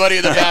closet. Everybody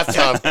in the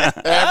bathtub.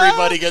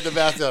 Everybody get in the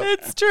bathtub.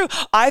 It's true.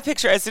 I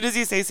picture as soon as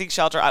you say seek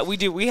shelter,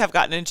 we have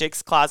gotten in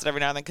Jake's closet every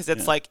now and then because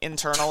it's like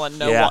internal and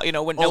no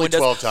Only windows.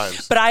 12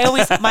 times. But I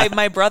always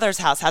my brother's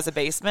house has a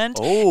basement.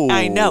 Oh,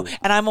 I know,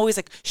 and I'm always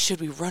like,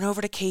 should we run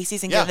over to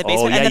Casey's and get in the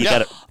basement? Oh,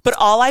 yeah, but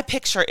all I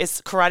picture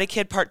is Karate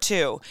Kid Part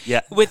 2.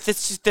 Yeah. With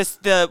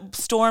the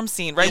storm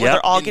scene, right, where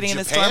they're all getting in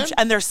the storm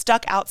and they're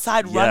stuck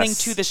outside running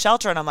to the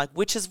shelter, and I'm like,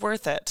 which is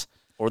worth it?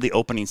 Or the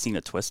opening scene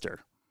of Twister.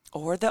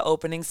 Or the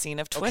opening scene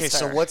of Twister. Okay,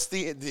 so what's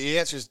the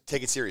answer is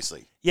take it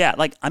seriously. Yeah,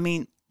 like, I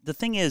mean, the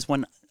thing is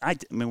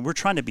we're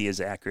trying to be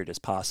as accurate as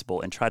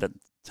possible and try to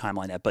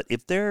timeline that. But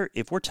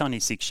if we're telling you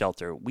to seek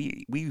shelter,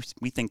 we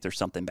think there's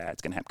something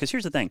bad's going to happen. Because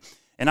here's the thing,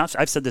 and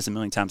I've said this a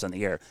million times on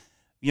the air,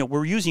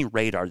 we're using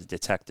radar to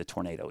detect the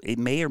tornado. It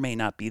may or may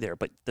not be there,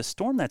 but the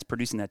storm that's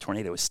producing that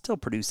tornado is still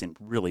producing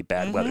really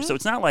bad weather. So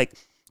it's not like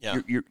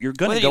you're going to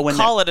go in whether you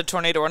call it a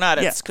tornado or not,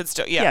 it could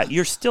still,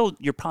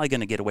 you're probably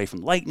going to get away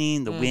from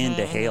lightning, the wind,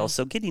 the hail.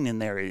 So getting in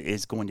there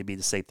is going to be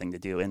the safe thing to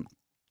do. And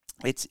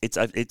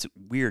it's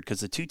weird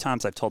because the 2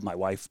 times I've told my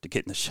wife to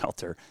get in the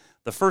shelter,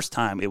 the first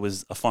time it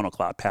was a funnel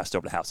cloud passed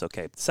over the house.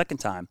 Okay. The second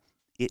time,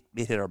 it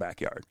hit our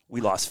backyard. We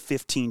lost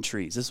 15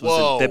 trees. This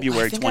was in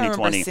February 2020. I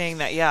remember seeing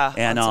that,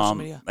 and on social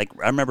media. Like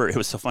I remember it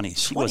was so funny.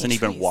 She wasn't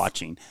even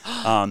watching,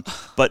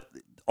 but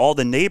all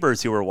the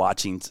neighbors who were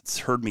watching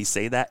heard me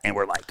say that and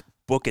were like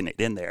booking it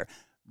in there.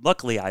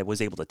 Luckily, I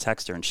was able to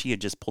text her, and she had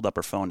just pulled up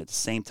her phone at the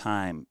same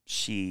time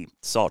she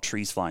saw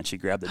trees flying. She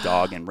grabbed the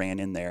dog and ran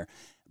in there.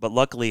 But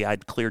luckily,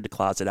 I'd cleared the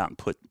closet out and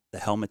put the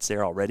helmets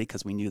there already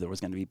because we knew there was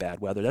going to be bad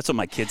weather. That's what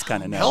my kids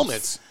kind of know.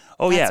 Helmets?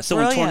 Oh, That's So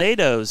brilliant. in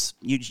tornadoes,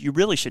 you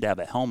really should have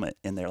a helmet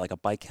in there, like a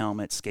bike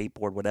helmet,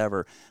 skateboard,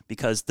 whatever,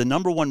 because the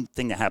number one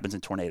thing that happens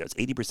in tornadoes,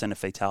 80% of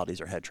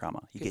fatalities are head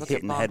trauma. You get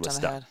hit in the head with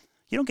stuff.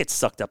 You don't get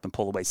sucked up and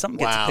pulled away. Something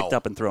gets picked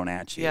up and thrown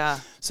at you. Yeah.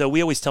 So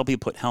we always tell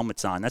people put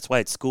helmets on. That's why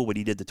at school when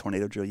you did the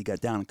tornado drill, you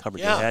got down and covered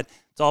your head.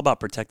 It's all about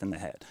protecting the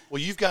head. Well,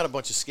 you've got a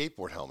bunch of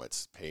skateboard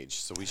helmets, Paige,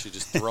 so we should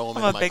just throw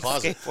them in my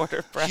closet.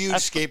 Skateboarder, Brad. Huge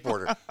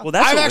skateboarder. Well,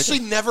 that's I've actually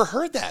never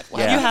heard that. You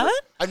haven't?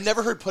 I've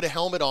never heard put a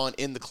helmet on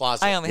in the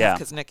closet. I only have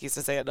because Nick used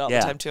to say it all the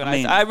time too,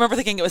 and I remember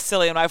thinking it was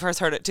silly, and I first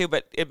heard it too,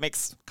 but it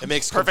makes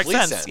perfect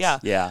sense.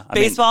 Yeah.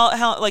 Baseball,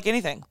 like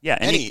anything. Yeah.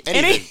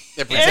 Anything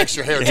that protects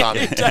your hair, Tommy.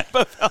 Any type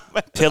of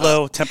helmet.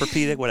 Pillow,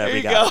 Tempur-Pedic, whatever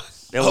you got.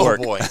 It'll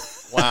work. Boy.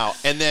 Wow.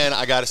 And then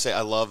I got to say,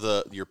 I love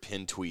your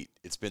pinned tweet.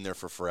 It's been there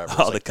for forever.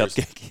 Oh, the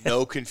cupcake.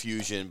 No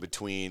confusion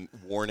between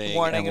warning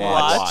and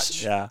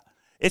watch. Yeah.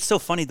 It's so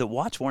funny, the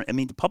watch warning. I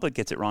mean, the public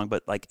gets it wrong,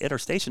 but like at our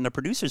station, the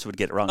producers would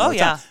get it wrong. Oh,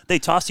 yeah. They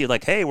toss you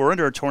like, hey, we're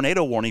under a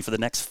tornado warning for the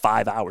next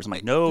 5 hours. I'm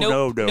like, no.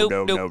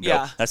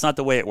 Yeah. That's not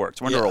the way it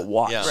works. We're under a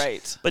watch. Yeah.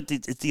 Right. But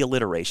it's the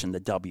alliteration, the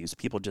W's.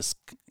 People just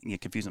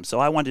confuse them. So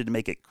I wanted to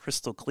make it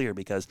crystal clear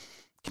because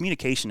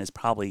communication is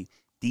probably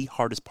the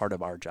hardest part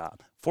of our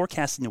job.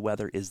 Forecasting the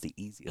weather is the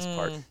easiest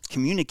part.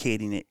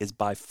 Communicating it is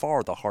by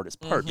far the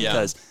hardest part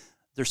because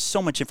there's so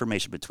much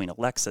information between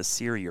Alexa,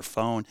 Siri, your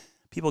phone.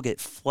 People get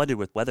flooded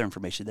with weather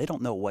information. They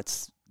don't know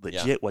what's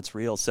legit, what's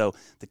real. So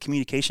the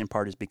communication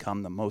part has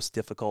become the most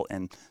difficult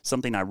and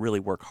something I really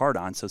work hard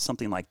on. So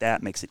something like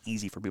that makes it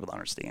easy for people to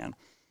understand.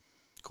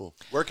 Cool.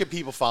 Where can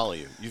people follow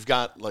you? You've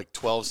got like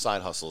 12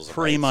 side hustles.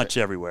 Pretty much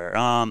everywhere.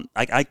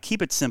 I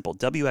keep it simple.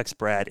 WX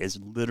Brad is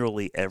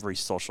literally every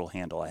social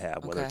handle I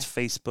have, whether it's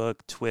Facebook,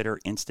 Twitter,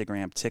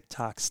 Instagram,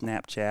 TikTok,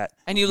 Snapchat.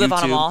 And you live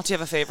on them all? Do you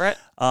have a favorite?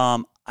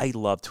 I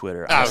love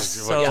Twitter.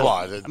 It's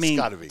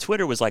gotta be.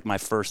 Twitter was like my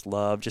first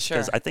love, just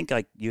because I think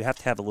like you have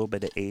to have a little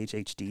bit of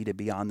ADHD to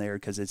be on there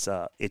because it's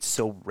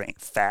so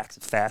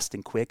fast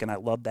and quick, and I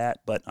love that.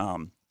 But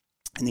and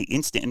the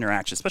instant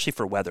interaction, especially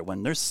for weather,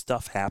 when there's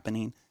stuff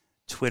happening,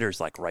 Twitter's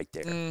like right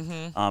there.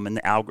 And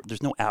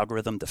there's no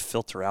algorithm to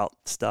filter out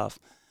stuff.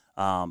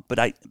 But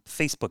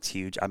Facebook's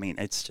huge. I mean,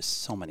 it's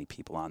just so many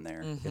people on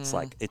there. It's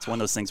like it's one of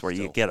those things where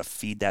you got to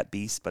feed that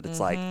beast. But it's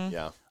like,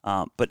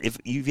 but if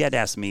you had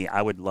asked me,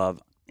 I would love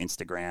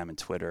Instagram and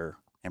Twitter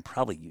and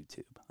probably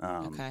YouTube.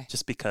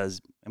 Just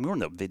because, and we're in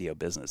the video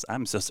business.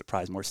 I'm so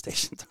surprised more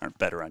stations aren't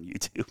better on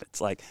YouTube. It's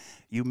like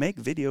you make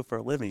video for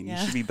a living. You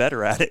should be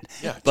better at it.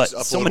 But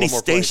so many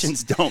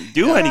stations don't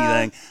do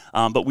anything.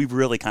 But we've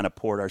really kind of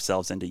poured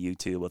ourselves into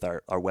YouTube with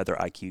our Weather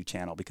IQ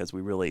channel because we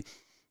really,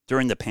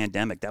 during the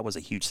pandemic, that was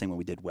a huge thing when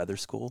we did weather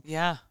school.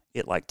 Yeah.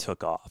 It like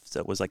took off.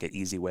 So it was like an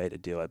easy way to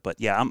do it. But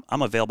yeah,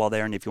 I'm available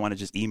there. And if you want to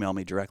just email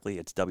me directly,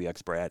 it's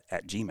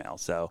wxbrad@gmail.com.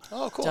 So,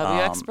 cool.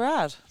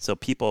 WXBrad. So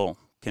people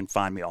can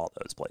find me all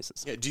those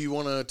places. Yeah. Do you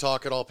want to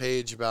talk at all,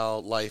 Paige,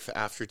 about life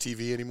after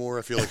TV anymore?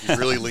 I feel like you've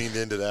really leaned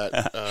into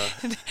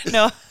that.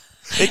 No.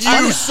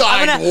 You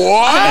signed I'm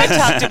what? going to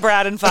talk to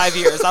Brad in 5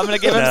 years. I'm going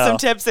to give him some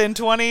tips in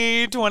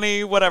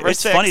 2020, whatever.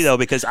 It's funny though,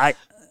 because I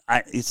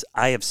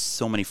have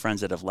so many friends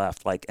that have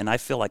left, like, and I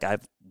feel like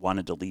I've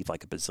wanted to leave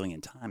like a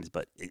bazillion times,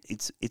 but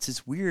it's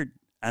this weird,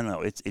 I don't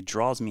know, it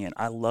draws me in.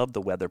 I love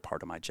the weather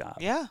part of my job.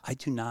 Yeah. I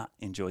do not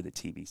enjoy the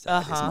TV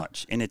side as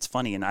much. And it's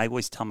funny, and I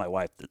always tell my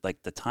wife that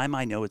like the time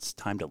I know it's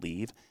time to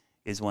leave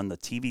is when the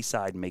TV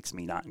side makes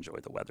me not enjoy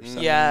the weather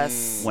side.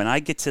 Yes. When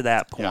I get to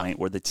that point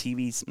where the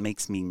TV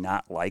makes me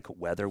not like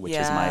weather, which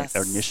is my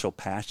initial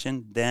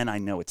passion, then I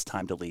know it's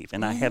time to leave.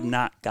 And I have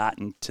not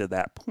gotten to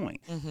that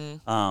point.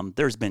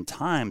 There's been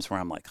times where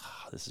I'm like,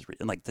 oh, this is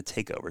like the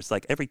takeovers.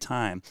 Like every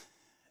time,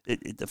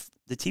 the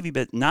TV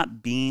bit,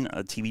 not being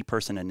a TV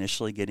person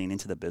initially getting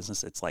into the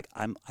business, it's like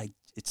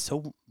it's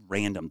so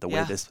random the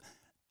way this.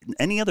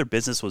 Any other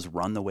business was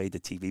run the way the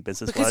TV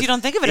business was. Because you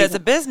don't think of it as a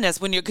business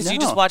because you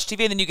just watch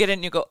TV and then you get it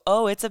and you go,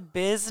 oh, it's a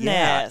business.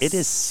 Yeah, it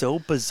is so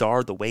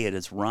bizarre the way it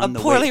is run.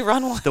 Poorly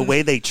run one. The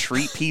way they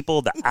treat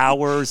people, the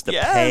hours, the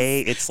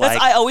pay. It's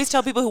I always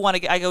tell people who want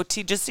to I go,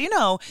 just so you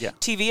know,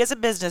 TV is a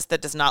business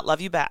that does not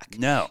love you back.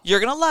 No. You're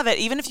going to love it.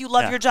 Even if you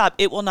love your job,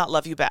 it will not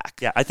love you back.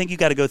 Yeah, I think you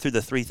got to go through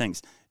the 3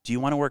 things. Do you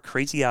want to work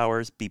crazy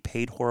hours, be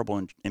paid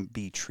horrible, and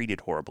be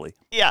treated horribly?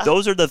 Yeah.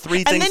 Those are the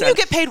 3 things. And then you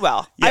get paid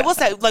well. Yeah. I will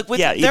say, like,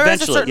 there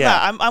is a certain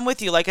I'm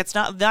with you. Like, it's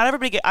not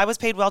everybody I was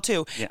paid well,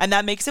 too. Yeah. And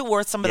that makes it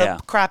worth some of the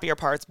crappier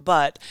parts.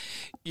 But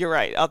you're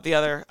right.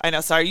 I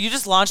know, sorry. You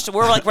just launched.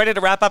 We're, like, ready to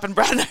wrap up. And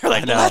Brad and I are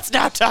like, let's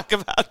now talk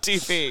about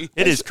TV.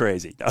 It is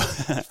crazy.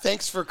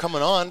 Thanks for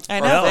coming on. I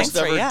know. Thanks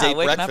for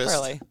waking up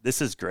early.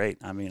 This is great.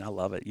 I mean, I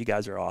love it. You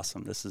guys are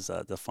awesome. This is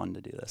the fun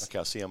to do this. Okay,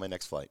 I'll see you on my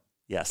next flight.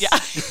 Yes. Yeah.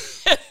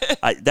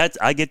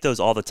 I get those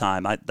all the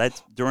time.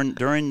 That's during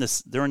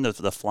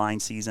the flying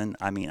season.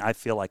 I mean, I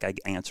feel like I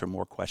answer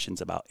more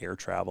questions about air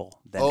travel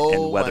than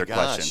and weather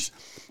questions.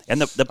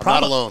 And the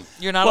problem, not alone.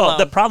 You're not alone. Well,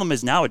 the problem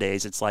is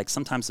nowadays it's like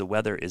sometimes the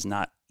weather is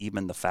not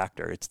even the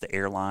factor. It's the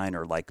airline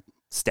or like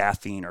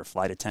staffing or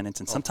flight attendants,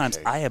 and sometimes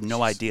I have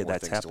no idea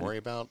that's happening. To worry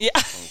about. Yeah.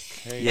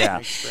 Okay. Yeah.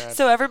 Thanks,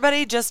 so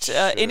everybody, just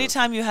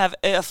anytime you have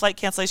a flight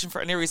cancellation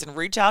for any reason,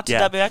 reach out to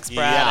WX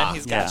Brad, and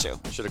he's got you.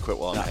 Should have quit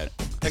while I'm ahead.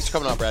 Thanks for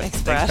coming on, Brad.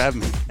 Thanks, Brad. Thanks for having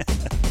me.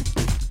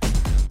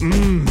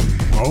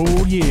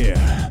 Oh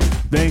yeah.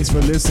 Thanks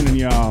for listening,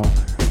 y'all.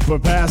 For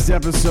past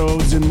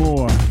episodes and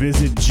more,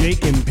 visit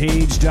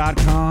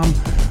jakeandpaige.com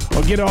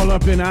or get all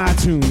up in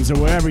iTunes or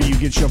wherever you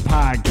get your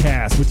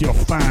podcast with your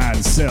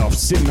fine self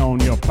sitting on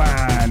your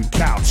fine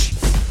couch.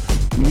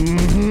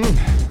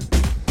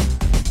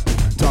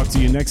 Talk to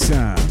you next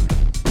time.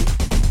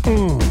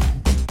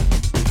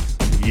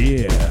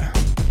 Yeah.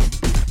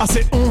 I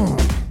said,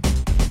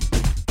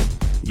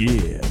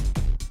 yeah.